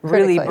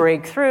really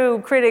break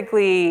through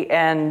critically,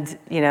 and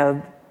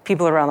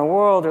people around the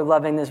world are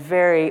loving this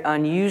very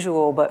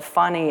unusual but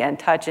funny and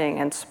touching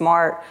and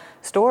smart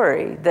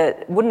story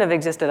that wouldn't have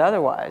existed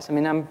otherwise. I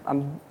mean,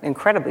 I'm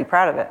incredibly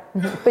proud of it.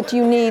 But do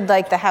you need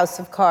like the House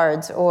of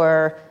Cards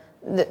or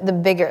the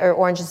bigger, or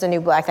Orange is the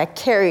New Black, that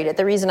carried it?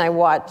 The reason I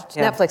watched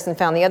Netflix and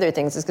found the other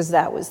things is because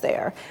that was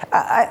there.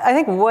 I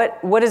think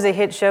what is a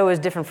hit show is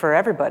different for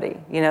everybody.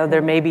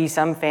 There may be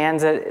some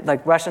fans that,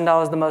 like, Russian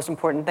Doll is the most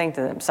important thing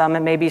to them. Some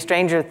it may be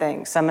Stranger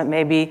Things. Some it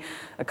may be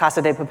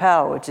Casa de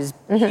Papel, which is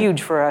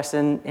huge for us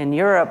in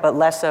Europe, but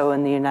less so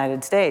in the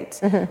United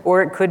States.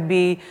 Or it could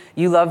be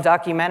you love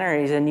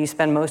documentaries and you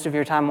spend most of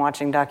your time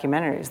watching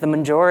documentaries. The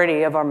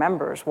majority of our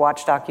members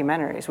watch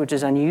documentaries, which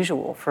is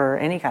unusual for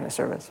any kind of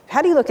service.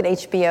 How do you look at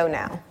HBO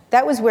now?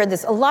 That was where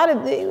a lot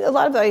of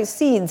the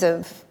seeds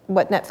of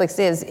what Netflix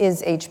is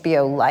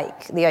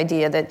HBO-like. The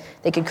idea that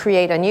they could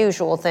create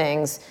unusual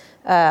things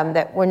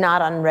that were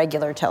not on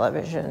regular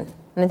television.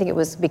 And I think it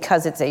was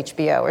because it's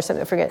HBO or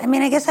something. I forget. I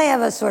mean, I guess I have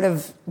a sort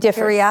of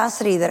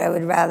curiosity that I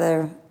would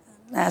rather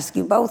ask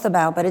you both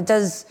about, but it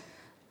does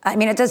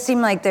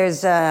seem like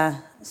there's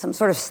some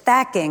sort of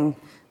stacking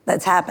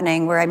that's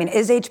happening where,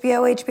 is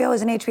HBO?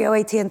 Isn't HBO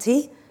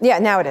AT&T? Yeah,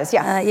 now it is,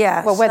 yeah.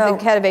 Yeah. Well, when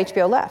the head of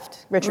HBO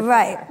left, Richard.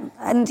 Right.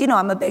 And,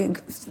 I'm a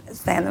big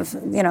fan of,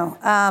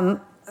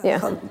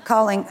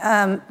 calling.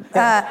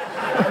 But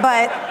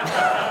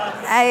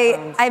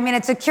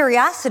it's a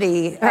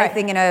curiosity, I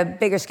think, in a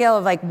bigger scale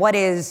of, like, what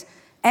is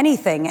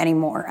anything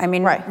anymore?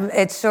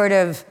 It's sort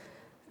of,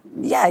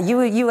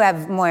 you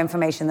have more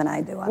information than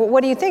I do. Well,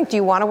 what do you think? Do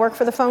you want to work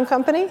for the phone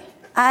company?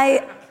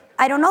 I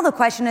I don't know. The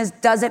question is,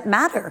 does it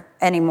matter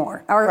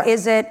anymore? Or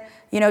is it,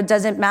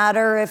 does it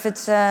matter if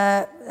it's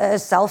a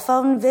cell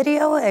phone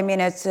video? I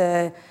mean, is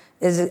an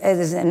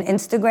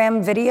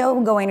Instagram video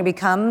going to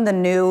become the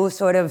new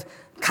sort of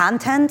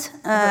content?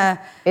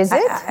 Is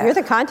it? You're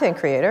the content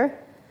creator.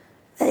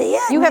 Yeah,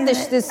 you have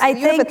this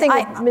you have a thing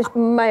with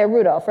Maya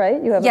Rudolph,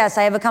 right? Yes,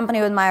 I have a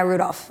company with Maya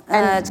Rudolph.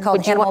 It's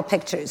called Animal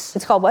Pictures.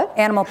 It's called what?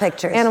 Animal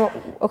Pictures.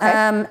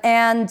 Okay.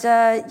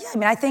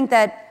 I think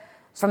that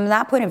from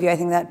that point of view, I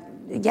think that,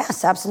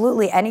 yes,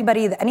 absolutely.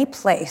 Any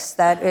place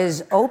that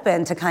is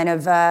open to kind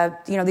of,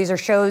 these are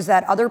shows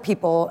that other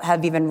people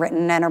have even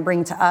written and are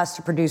bringing to us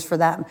to produce for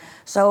them.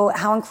 So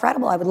how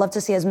incredible. I would love to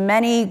see as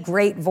many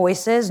great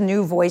voices,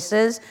 new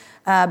voices,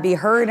 be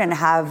heard and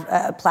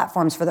have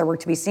platforms for their work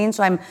to be seen.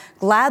 So I'm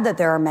glad that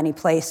there are many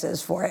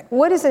places for it.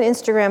 What does an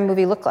Instagram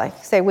movie look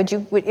like? Say, if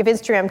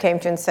Instagram came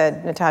to you and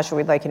said, Natasha,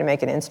 we'd like you to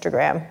make an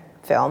Instagram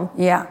film.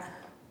 Yeah.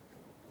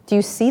 Do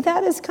you see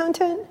that as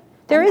content?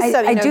 There is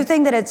some, I do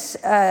think that it's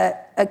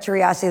a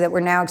curiosity that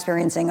we're now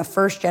experiencing, a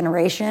first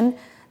generation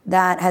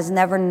that has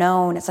never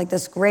known. It's like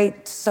this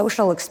great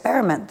social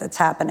experiment that's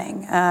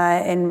happening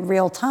in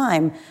real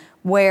time,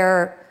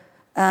 where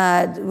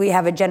we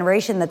have a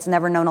generation that's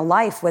never known a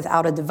life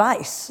without a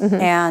device.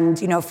 And,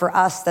 for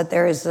us, that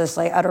there is this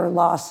like utter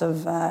loss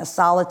of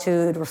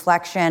solitude,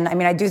 reflection. I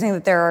mean, I do think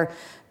that there are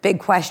big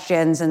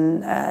questions,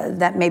 and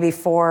that maybe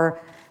for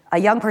a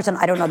young person,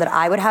 I don't know that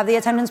I would have the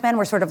attention span.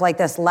 We're sort of like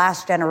this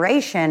last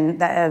generation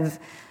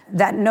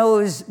that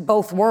knows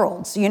both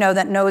worlds,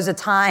 that knows a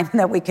time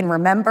that we can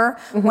remember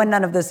when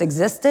none of this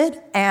existed.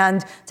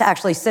 And to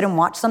actually sit and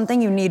watch something,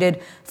 you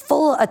needed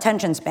full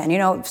attention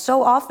span.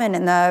 So often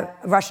in the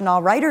Russian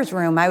Doll writers'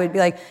 room, I would be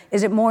like,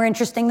 is it more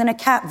interesting than a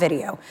cat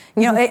video?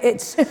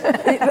 It's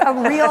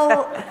a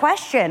real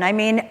question. I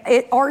mean,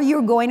 are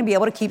you going to be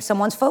able to keep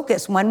someone's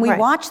focus? When we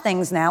watch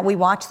things now, we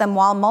watch them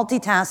while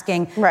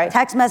multitasking,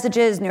 text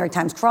messages, New York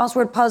Times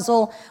crossword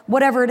puzzle,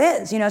 whatever it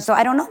is. So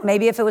I don't know,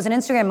 maybe if it was an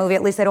Instagram movie,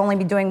 at least they'd only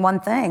be doing one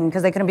thing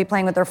because they couldn't be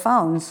playing with their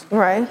phones.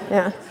 Right,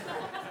 yeah.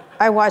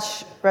 I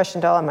watched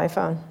Russian Doll on my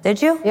phone.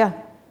 Did you? Yeah.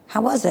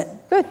 How was it?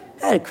 Good.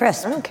 Good,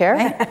 crisp. I don't care.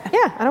 Right?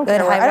 Yeah, I don't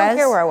care. I don't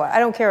care where I watch. I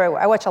don't care where I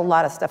watch. I watch a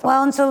lot of stuff.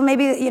 Well, and so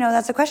maybe,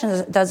 that's the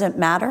question. Does it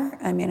matter?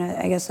 I mean,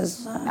 I guess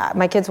as...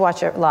 my kids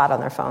watch it a lot on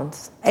their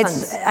phones.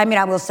 Tons. I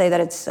will say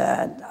that it's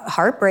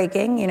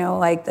heartbreaking,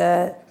 like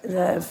the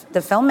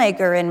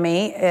filmmaker in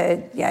me.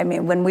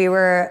 When we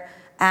were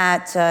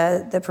at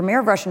the premiere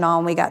of Russian Doll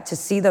and we got to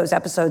see those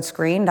episodes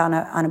screened on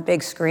a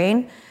big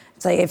screen,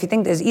 it's like, if you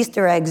think there's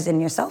Easter eggs in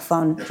your cell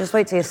phone, just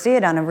wait till you see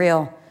it on a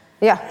real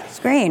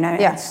screen. It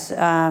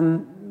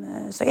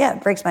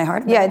breaks my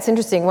heart. Yeah, it's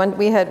interesting.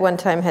 We had one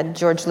time had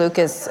George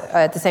Lucas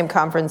at the same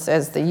conference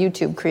as the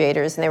YouTube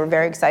creators, and they were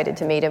very excited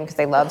to meet him because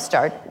they love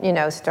Star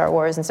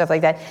Wars and stuff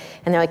like that.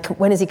 And they're like,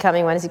 when is he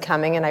coming? When is he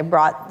coming? And I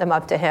brought them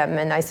up to him,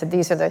 and I said,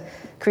 these are the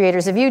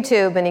creators of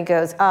YouTube. And he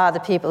goes,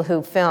 the people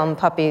who film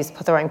puppies,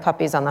 throwing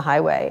puppies on the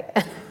highway.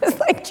 It's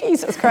like,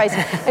 Jesus Christ.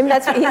 I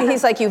mean,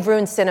 he's like, you've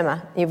ruined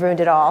cinema. You've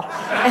ruined it all.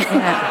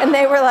 And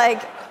they were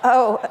like,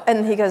 oh,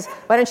 and he goes,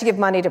 why don't you give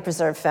money to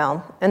preserve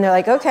film? And they're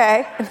like,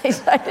 okay. And they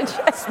started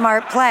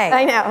smart play.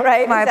 I know,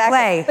 right? Smart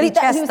play.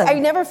 But I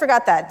never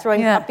forgot that,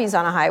 throwing puppies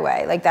on a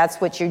highway. Like, that's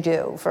what you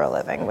do for a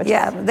living.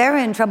 They're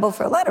in trouble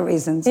for a lot of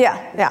reasons.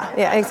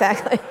 Yeah,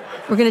 exactly.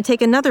 We're going to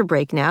take another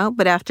break now,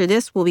 but after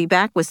this, we'll be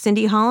back with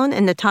Cindy Holland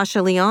and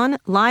Natasha Lyonne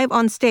live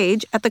on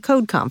stage at the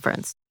Code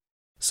Conference.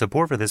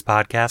 Support for this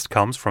podcast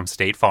comes from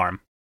State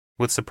Farm.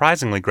 With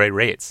surprisingly great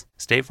rates,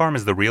 State Farm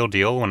is the real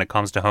deal when it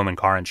comes to home and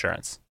car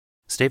insurance.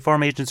 State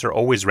Farm agents are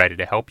always ready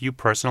to help you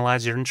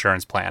personalize your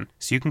insurance plan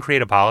so you can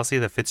create a policy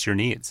that fits your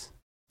needs.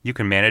 You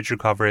can manage your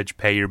coverage,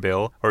 pay your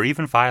bill, or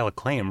even file a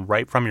claim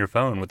right from your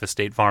phone with the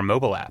State Farm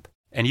mobile app.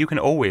 And you can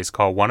always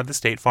call one of the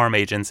State Farm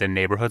agents in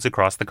neighborhoods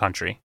across the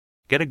country.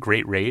 Get a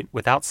great rate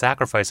without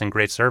sacrificing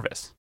great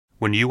service.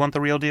 When you want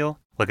the real deal,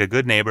 like a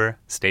good neighbor,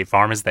 State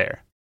Farm is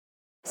there.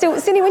 So,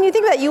 Cindy, when you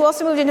think about it, you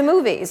also moved into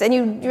movies, and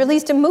you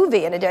released a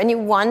movie, and you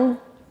won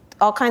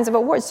all kinds of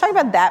awards. Talk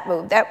about that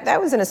move.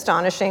 That was an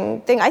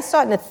astonishing thing. I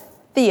saw it in a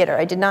theater.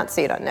 I did not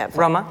see it on Netflix.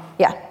 Roma?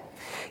 Yeah.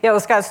 Yeah, well,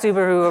 Scott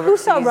Stuber, who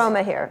saw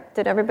Roma here?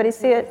 Did everybody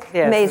see it?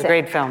 Yeah, amazing. It's a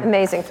great film.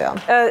 Amazing film.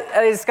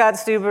 Scott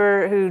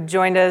Stuber, who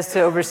joined us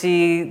to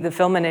oversee the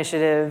film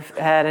initiative,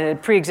 had a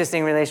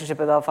pre-existing relationship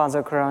with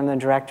Alfonso Cuarón, the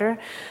director,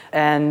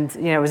 and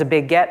it was a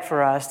big get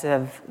for us to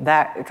have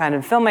that kind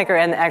of filmmaker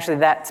and actually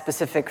that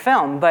specific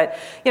film. But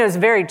it's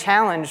very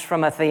challenged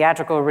from a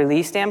theatrical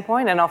release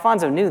standpoint, and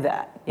Alfonso knew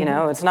that.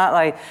 It's not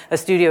like a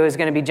studio is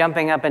going to be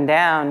jumping up and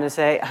down to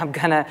say, I'm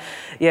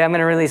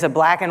gonna release a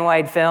black and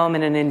white film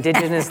in an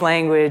indigenous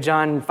language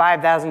on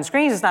 5,000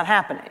 screens. It's not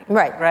happening.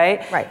 Right.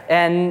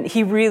 And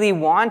he really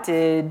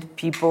wanted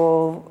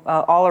people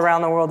all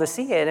around the world to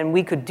see it, and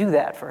we could do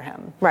that for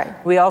him.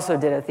 Right. We also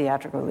did a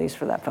theatrical release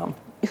for that film.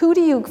 Who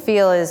do you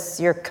feel is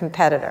your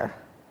competitor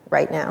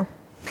right now?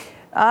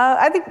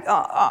 I think,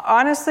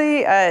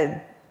 honestly,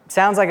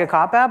 sounds like a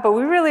cop-out, but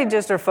we really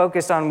just are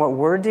focused on what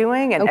we're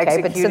doing and Okay,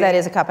 executing. but so that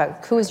is a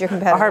cop-out. Who is your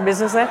competitor? Our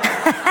business line?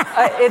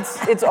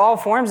 It's all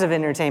forms of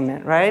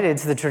entertainment, right?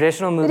 It's the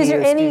traditional movie But is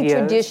there any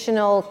studios.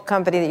 traditional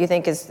company that you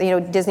think is,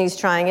 Disney's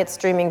trying its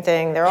streaming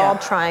thing. They're all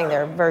trying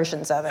their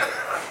versions of it.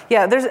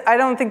 Yeah, I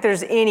don't think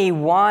there's any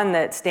one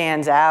that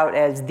stands out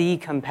as the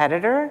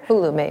competitor.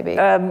 Hulu, maybe.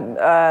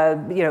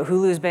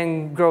 Hulu's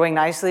been growing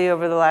nicely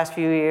over the last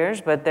few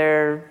years, but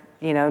they're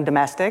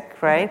domestic,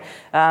 right?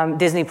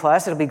 Disney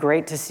Plus, it'll be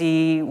great to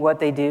see what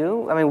they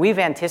do. I mean, we've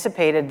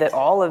anticipated that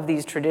all of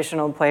these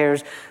traditional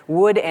players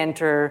would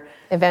enter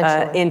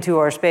eventually into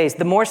our space.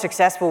 The more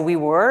successful we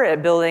were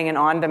at building an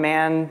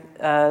on-demand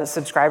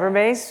subscriber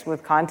base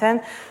with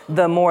content,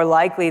 the more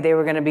likely they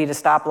were going to be to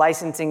stop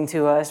licensing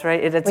to us,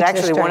 right? It's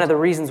actually one of the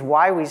reasons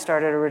why we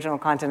started original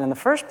content in the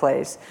first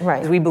place.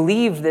 Right. Because we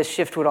believed this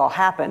shift would all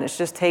happen. It's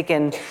just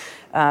taken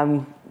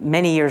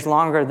many years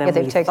longer than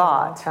we thought.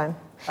 A long time.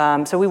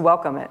 So we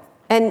welcome it.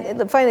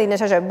 And finally,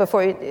 Natasha,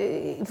 before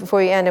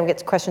you end and get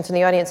to questions from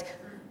the audience,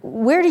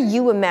 where do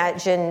you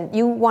imagine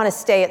you want to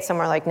stay at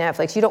somewhere like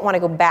Netflix? You don't want to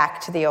go back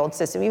to the old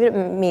system. Even if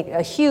you meet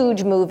a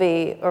huge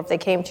movie, or if they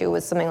came to you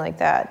with something like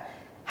that,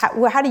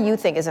 how do you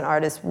think, as an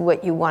artist,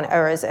 what you want,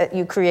 or as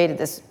you created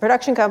this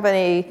production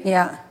company?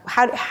 Yeah.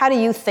 How do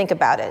you think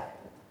about it?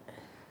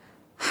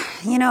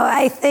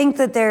 I think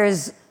that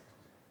there's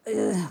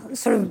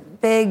sort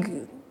of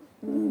big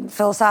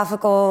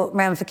philosophical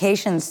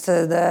ramifications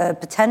to the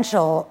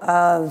potential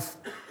of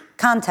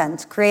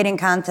creating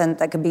content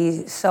that could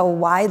be so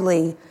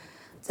widely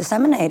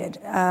disseminated.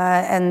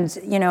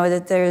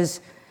 That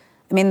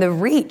the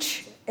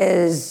reach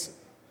is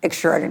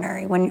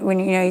extraordinary. When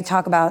you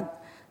talk about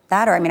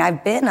that, or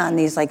I've been on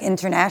these like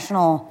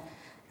international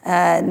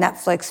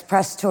Netflix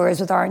press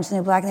tours with Orange is the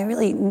New Black, and they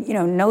really,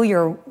 know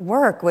your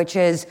work, which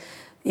is,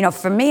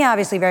 for me,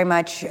 obviously very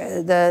much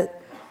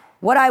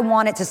what I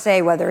want it to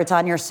say, whether it's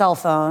on your cell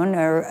phone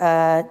or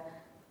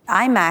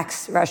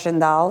IMAX Russian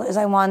Doll, is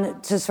I want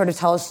it to sort of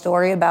tell a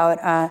story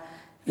about,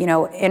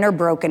 inner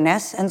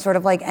brokenness and sort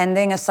of like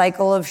ending a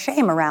cycle of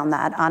shame around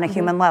that on a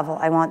human level.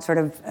 I want sort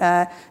of,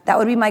 that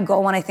would be my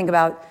goal when I think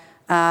about,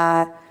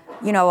 a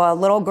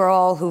little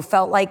girl who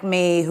felt like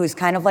me, who's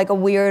kind of like a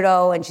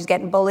weirdo, and she's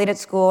getting bullied at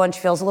school, and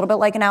she feels a little bit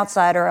like an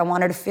outsider. I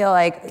want her to feel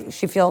like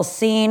she feels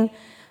seen,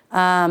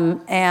 and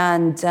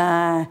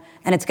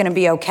it's going to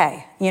be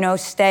okay.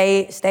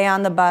 Stay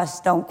on the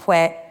bus, don't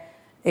quit.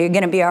 You're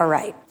going to be all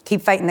right.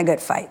 Keep fighting the good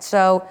fight.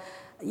 So,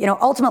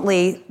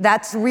 ultimately,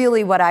 that's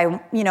really what I,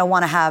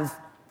 want to have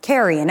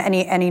carry in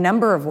any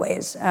number of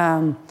ways.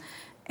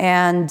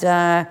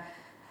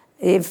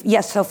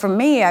 So for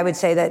me, I would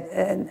say that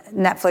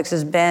Netflix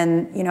has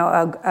been,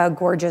 a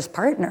gorgeous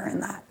partner in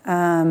that.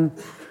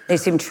 They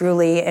seem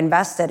truly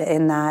invested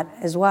in that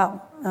as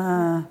well.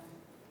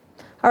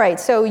 All right,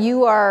 so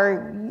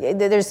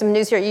there's some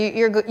news here.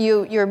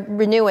 You're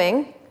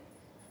renewing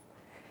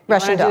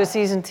Russian Doll. Do a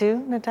season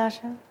 2,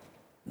 Natasha?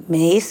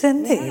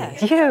 Mason?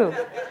 Yeah, you.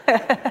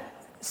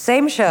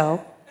 Same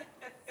show.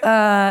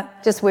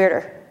 Just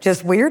weirder.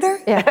 Just weirder?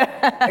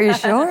 Yeah. Are you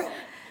sure?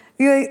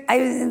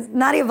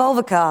 Nadia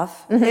Volvikov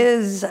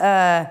is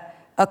a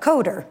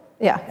coder,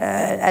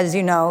 as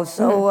you know.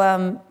 So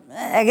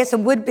I guess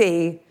it would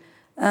be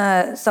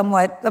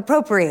somewhat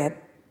appropriate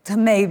to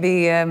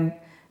maybe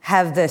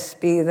have this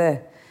be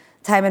the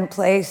time and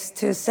place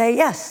to say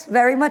yes,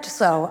 very much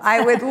so.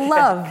 I would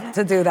love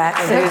to do that.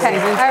 Okay,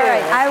 all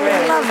right. I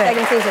would love it.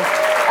 Second season.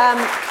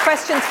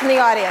 Questions from the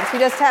audience. We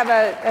just have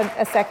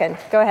a second.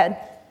 Go ahead.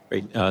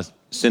 Great.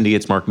 Cindy,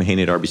 it's Mark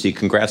Mahaney at RBC.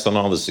 Congrats on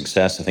all the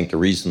success. I think the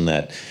reason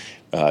that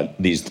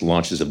these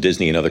launches of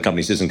Disney and other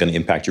companies isn't going to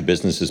impact your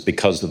business is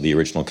because of the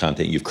original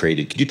content you've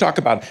created. Could you talk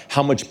about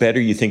how much better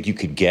you think you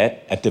could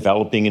get at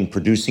developing and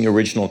producing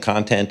original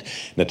content?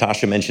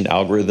 Natasha mentioned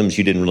algorithms.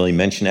 You didn't really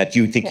mention that.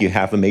 Do you think you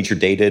have a major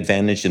data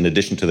advantage in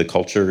addition to the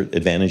culture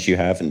advantage you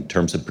have in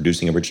terms of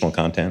producing original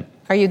content?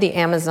 Are you the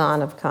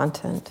Amazon of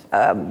content?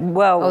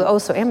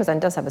 So Amazon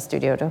does have a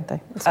studio, don't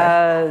they?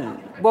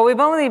 Well,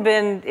 we've only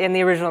been in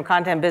the original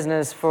content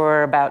business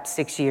for about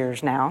 6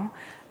 years now.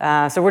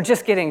 So we're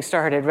just getting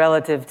started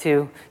relative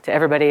to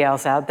everybody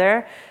else out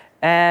there.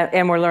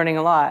 And we're learning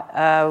a lot.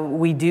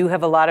 We do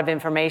have a lot of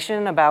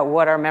information about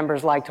what our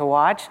members like to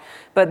watch.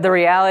 But the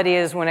reality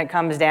is when it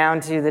comes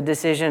down to the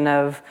decision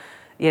of,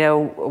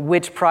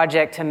 which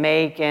project to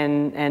make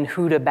and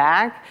who to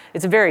back,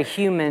 it's a very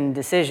human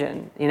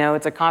decision.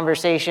 It's a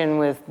conversation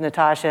with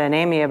Natasha and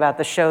Amy about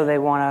the show they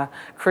want to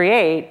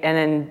create and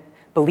then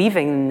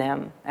believing in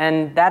them.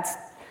 And that's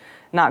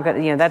not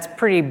good. That's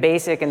pretty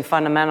basic and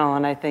fundamental,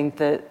 and I think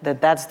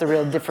that's the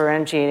real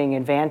differentiating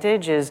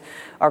advantage is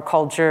our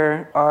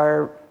culture,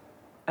 our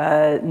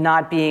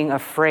not being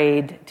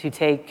afraid to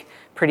take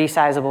pretty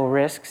sizable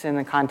risks in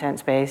the content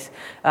space,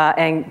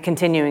 and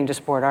continuing to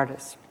support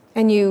artists.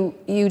 And you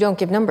don't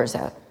give numbers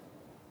out?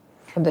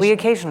 We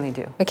occasionally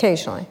do.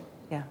 Occasionally?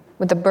 Yeah.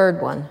 With the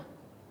Bird one?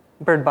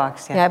 Bird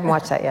Box, yeah. Yeah, I haven't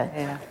watched that yet.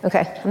 Yeah.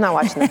 Okay, I'm not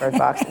watching the Bird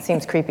Box. It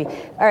seems creepy.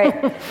 All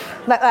right,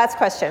 last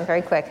question,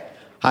 very quick.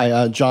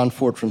 Hi, John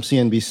Ford from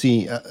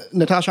CNBC.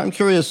 Natasha, I'm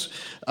curious,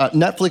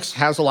 Netflix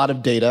has a lot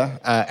of data,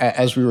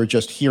 as we were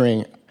just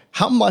hearing.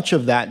 How much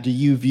of that do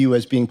you view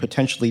as being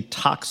potentially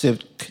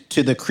toxic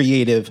to the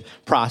creative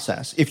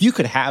process? If you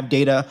could have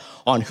data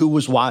on who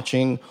was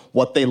watching,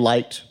 what they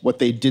liked, what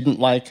they didn't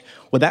like,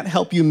 would that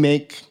help you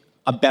make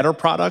a better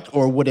product,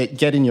 or would it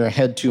get in your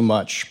head too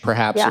much,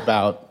 perhaps,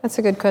 about... That's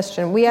a good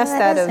question. We asked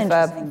that of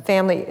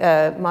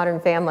Modern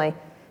Family.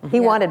 He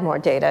wanted more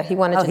data. He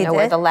wanted to know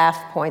where the laugh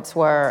points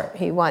were.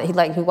 He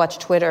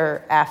watched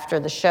Twitter after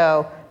the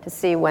show to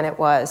see when it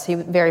was. He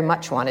very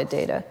much wanted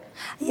data.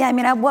 Yeah, I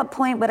mean, at what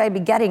point would I be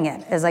getting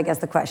it, is I guess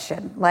the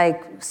question.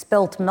 Like,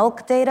 spilt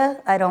milk data?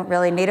 I don't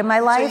really need in my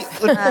life.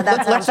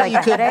 That sounds like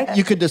a headache.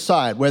 You could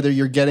decide whether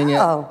you're getting it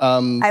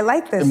I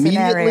like this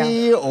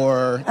immediately scenario.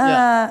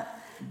 or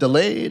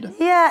delayed.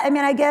 Yeah, I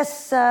mean, I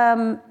guess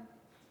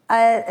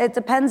it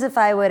depends if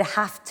I would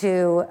have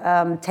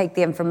to take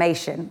the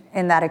information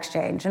in that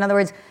exchange. In other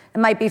words, it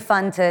might be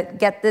fun to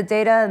get the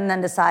data and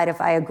then decide if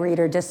I agreed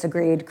or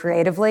disagreed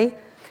creatively.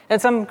 And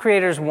some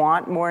creators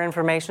want more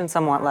information,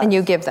 some want less. And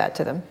you give that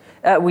to them?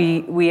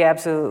 We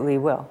absolutely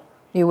will.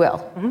 You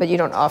will, but you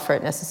don't offer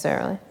it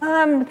necessarily?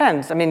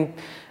 Depends. I mean,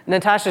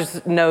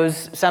 Natasha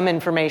knows some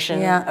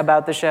information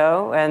about the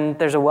show, and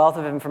there's a wealth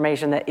of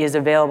information that is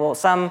available.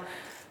 Some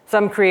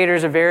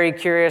creators are very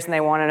curious and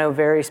they want to know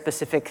very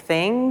specific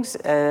things.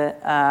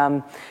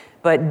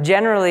 But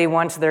generally,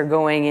 once they're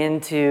going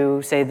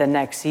into, say, the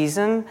next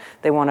season,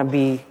 they want to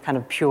be kind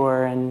of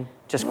pure and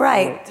just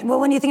right. Well,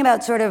 when you think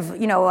about sort of,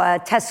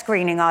 a test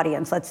screening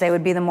audience, let's say,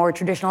 would be the more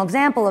traditional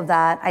example of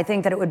that, I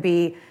think that it would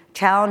be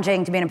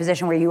challenging to be in a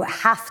position where you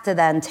have to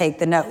then take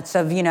the notes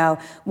of,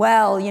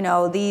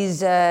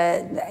 these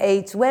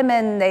 8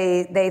 women,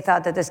 they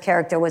thought that this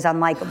character was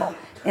unlikable.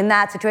 In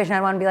that situation, I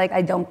want to be like,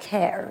 I don't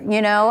care,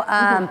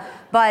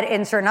 But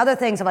in certain other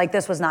things of like,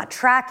 this was not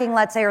tracking,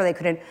 let's say, or they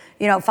couldn't,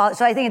 follow.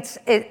 So I think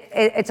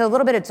it's a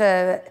little bit,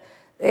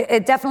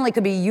 it definitely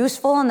could be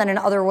useful, and then in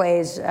other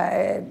ways,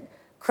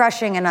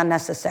 crushing and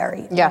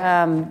unnecessary.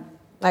 Yeah,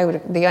 I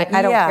don't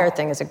care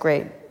thing is a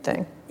great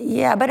thing.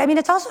 Yeah, but I mean,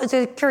 it's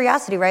a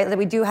curiosity, right? That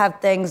we do have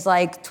things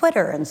like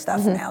Twitter and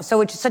stuff now. So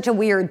which is such a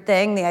weird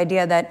thing, the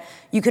idea that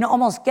you can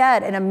almost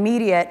get an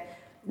immediate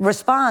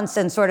response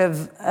and sort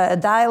of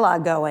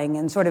dialogue going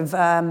and sort of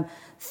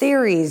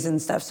theories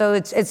and stuff. So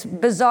it's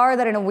bizarre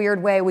that in a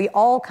weird way we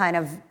all kind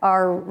of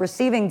are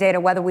receiving data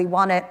whether we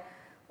want it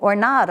or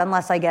not,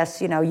 unless I guess,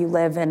 you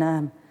live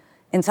in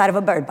inside of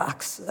a bird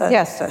box.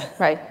 Yes,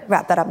 right.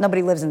 Wrap that up.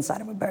 Nobody lives inside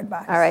of a bird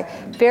box. All right.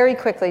 Very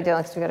quickly,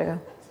 Dylan, because we got to go.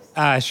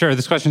 Sure.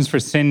 This question's for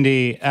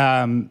Cindy.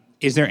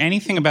 Is there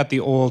anything about the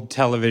old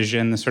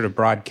television, the sort of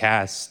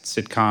broadcast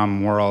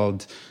sitcom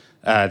world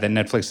that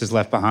Netflix has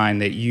left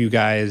behind that you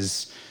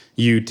guys,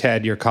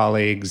 Ted, your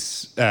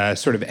colleagues,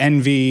 sort of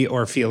envy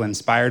or feel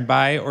inspired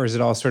by? Or is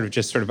it all sort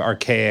of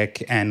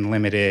archaic and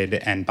limited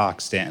and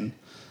boxed in?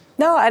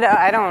 No,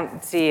 I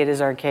don't see it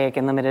as archaic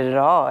and limited at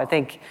all. I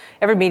think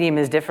every medium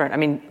is different. I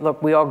mean,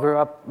 look, we all grew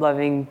up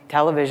loving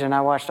television.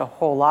 I watched a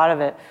whole lot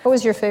of it. What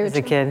was your favorite as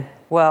a kid?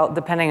 Well,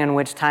 depending on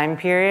which time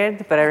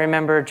period, but I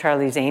remember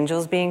Charlie's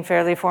Angels being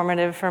fairly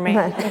formative for me.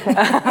 And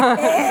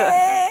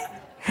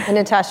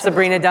Natasha.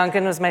 Sabrina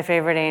Duncan was my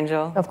favorite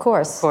angel. Of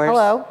course.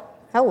 Hello.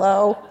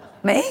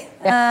 Me?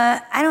 Yeah.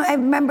 I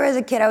remember as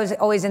a kid, I was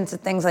always into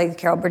things like the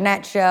Carol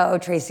Burnett Show,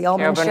 Tracy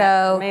Ullman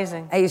Show.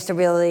 Amazing. I used to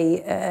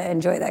really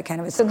enjoy that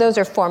kind of a So those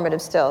are formative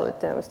still,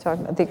 that I was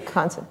talking about, the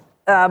concept.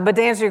 But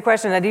to answer your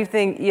question, I do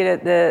think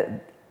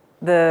the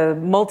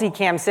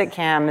multicam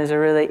sitcom is a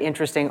really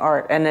interesting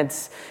art, and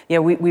it's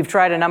we've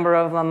tried a number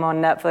of them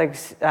on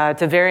Netflix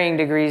to varying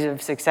degrees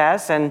of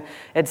success, and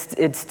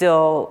it's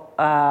still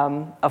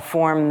a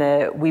form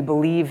that we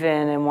believe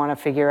in and want to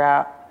figure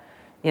out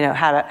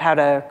how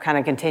to kind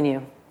of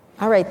continue.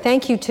 All right,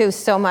 thank you two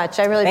so much.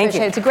 I really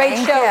appreciate it. It's a great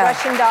show,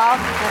 Russian Doll.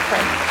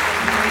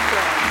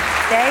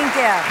 Thank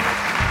you.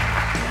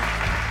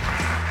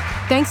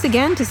 Thanks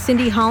again to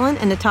Cindy Holland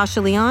and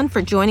Natasha Lyonne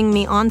for joining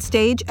me on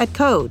stage at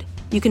Code.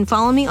 You can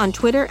follow me on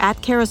Twitter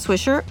at Kara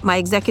Swisher. My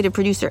executive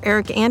producer,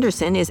 Eric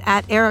Anderson, is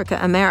at Erica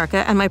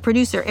America, and my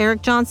producer,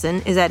 Eric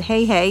Johnson, is at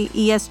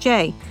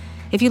HeyHeyESJ.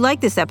 If you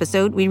like this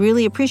episode, we'd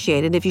really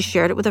appreciate it if you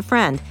shared it with a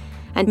friend.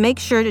 And make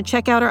sure to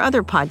check out our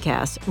other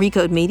podcasts,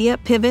 Recode Media,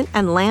 Pivot,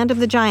 and Land of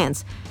the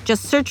Giants.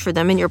 Just search for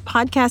them in your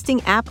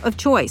podcasting app of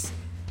choice.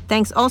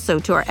 Thanks also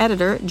to our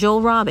editor,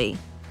 Joel Robbie.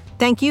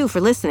 Thank you for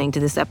listening to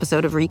this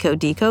episode of Recode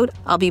Decode.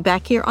 I'll be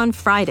back here on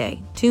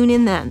Friday. Tune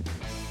in then.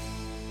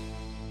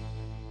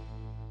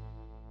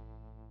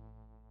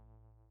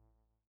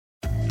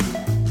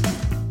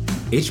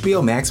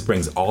 HBO Max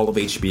brings all of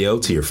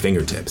HBO to your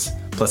fingertips,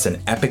 plus an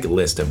epic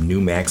list of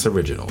new Max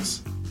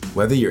originals.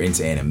 Whether you're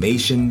into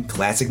animation,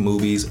 classic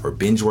movies, or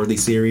binge-worthy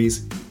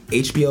series,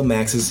 HBO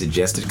Max's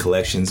suggested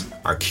collections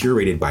are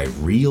curated by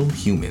real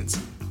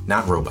humans,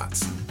 not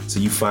robots, so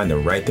you find the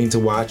right thing to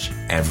watch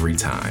every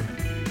time.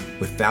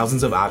 With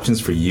thousands of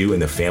options for you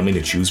and the family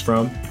to choose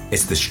from,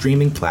 it's the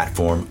streaming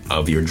platform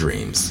of your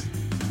dreams.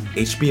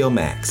 HBO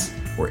Max,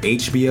 where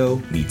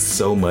HBO meets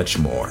so much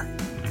more.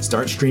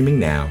 Start streaming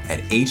now at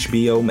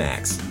hbomax.com.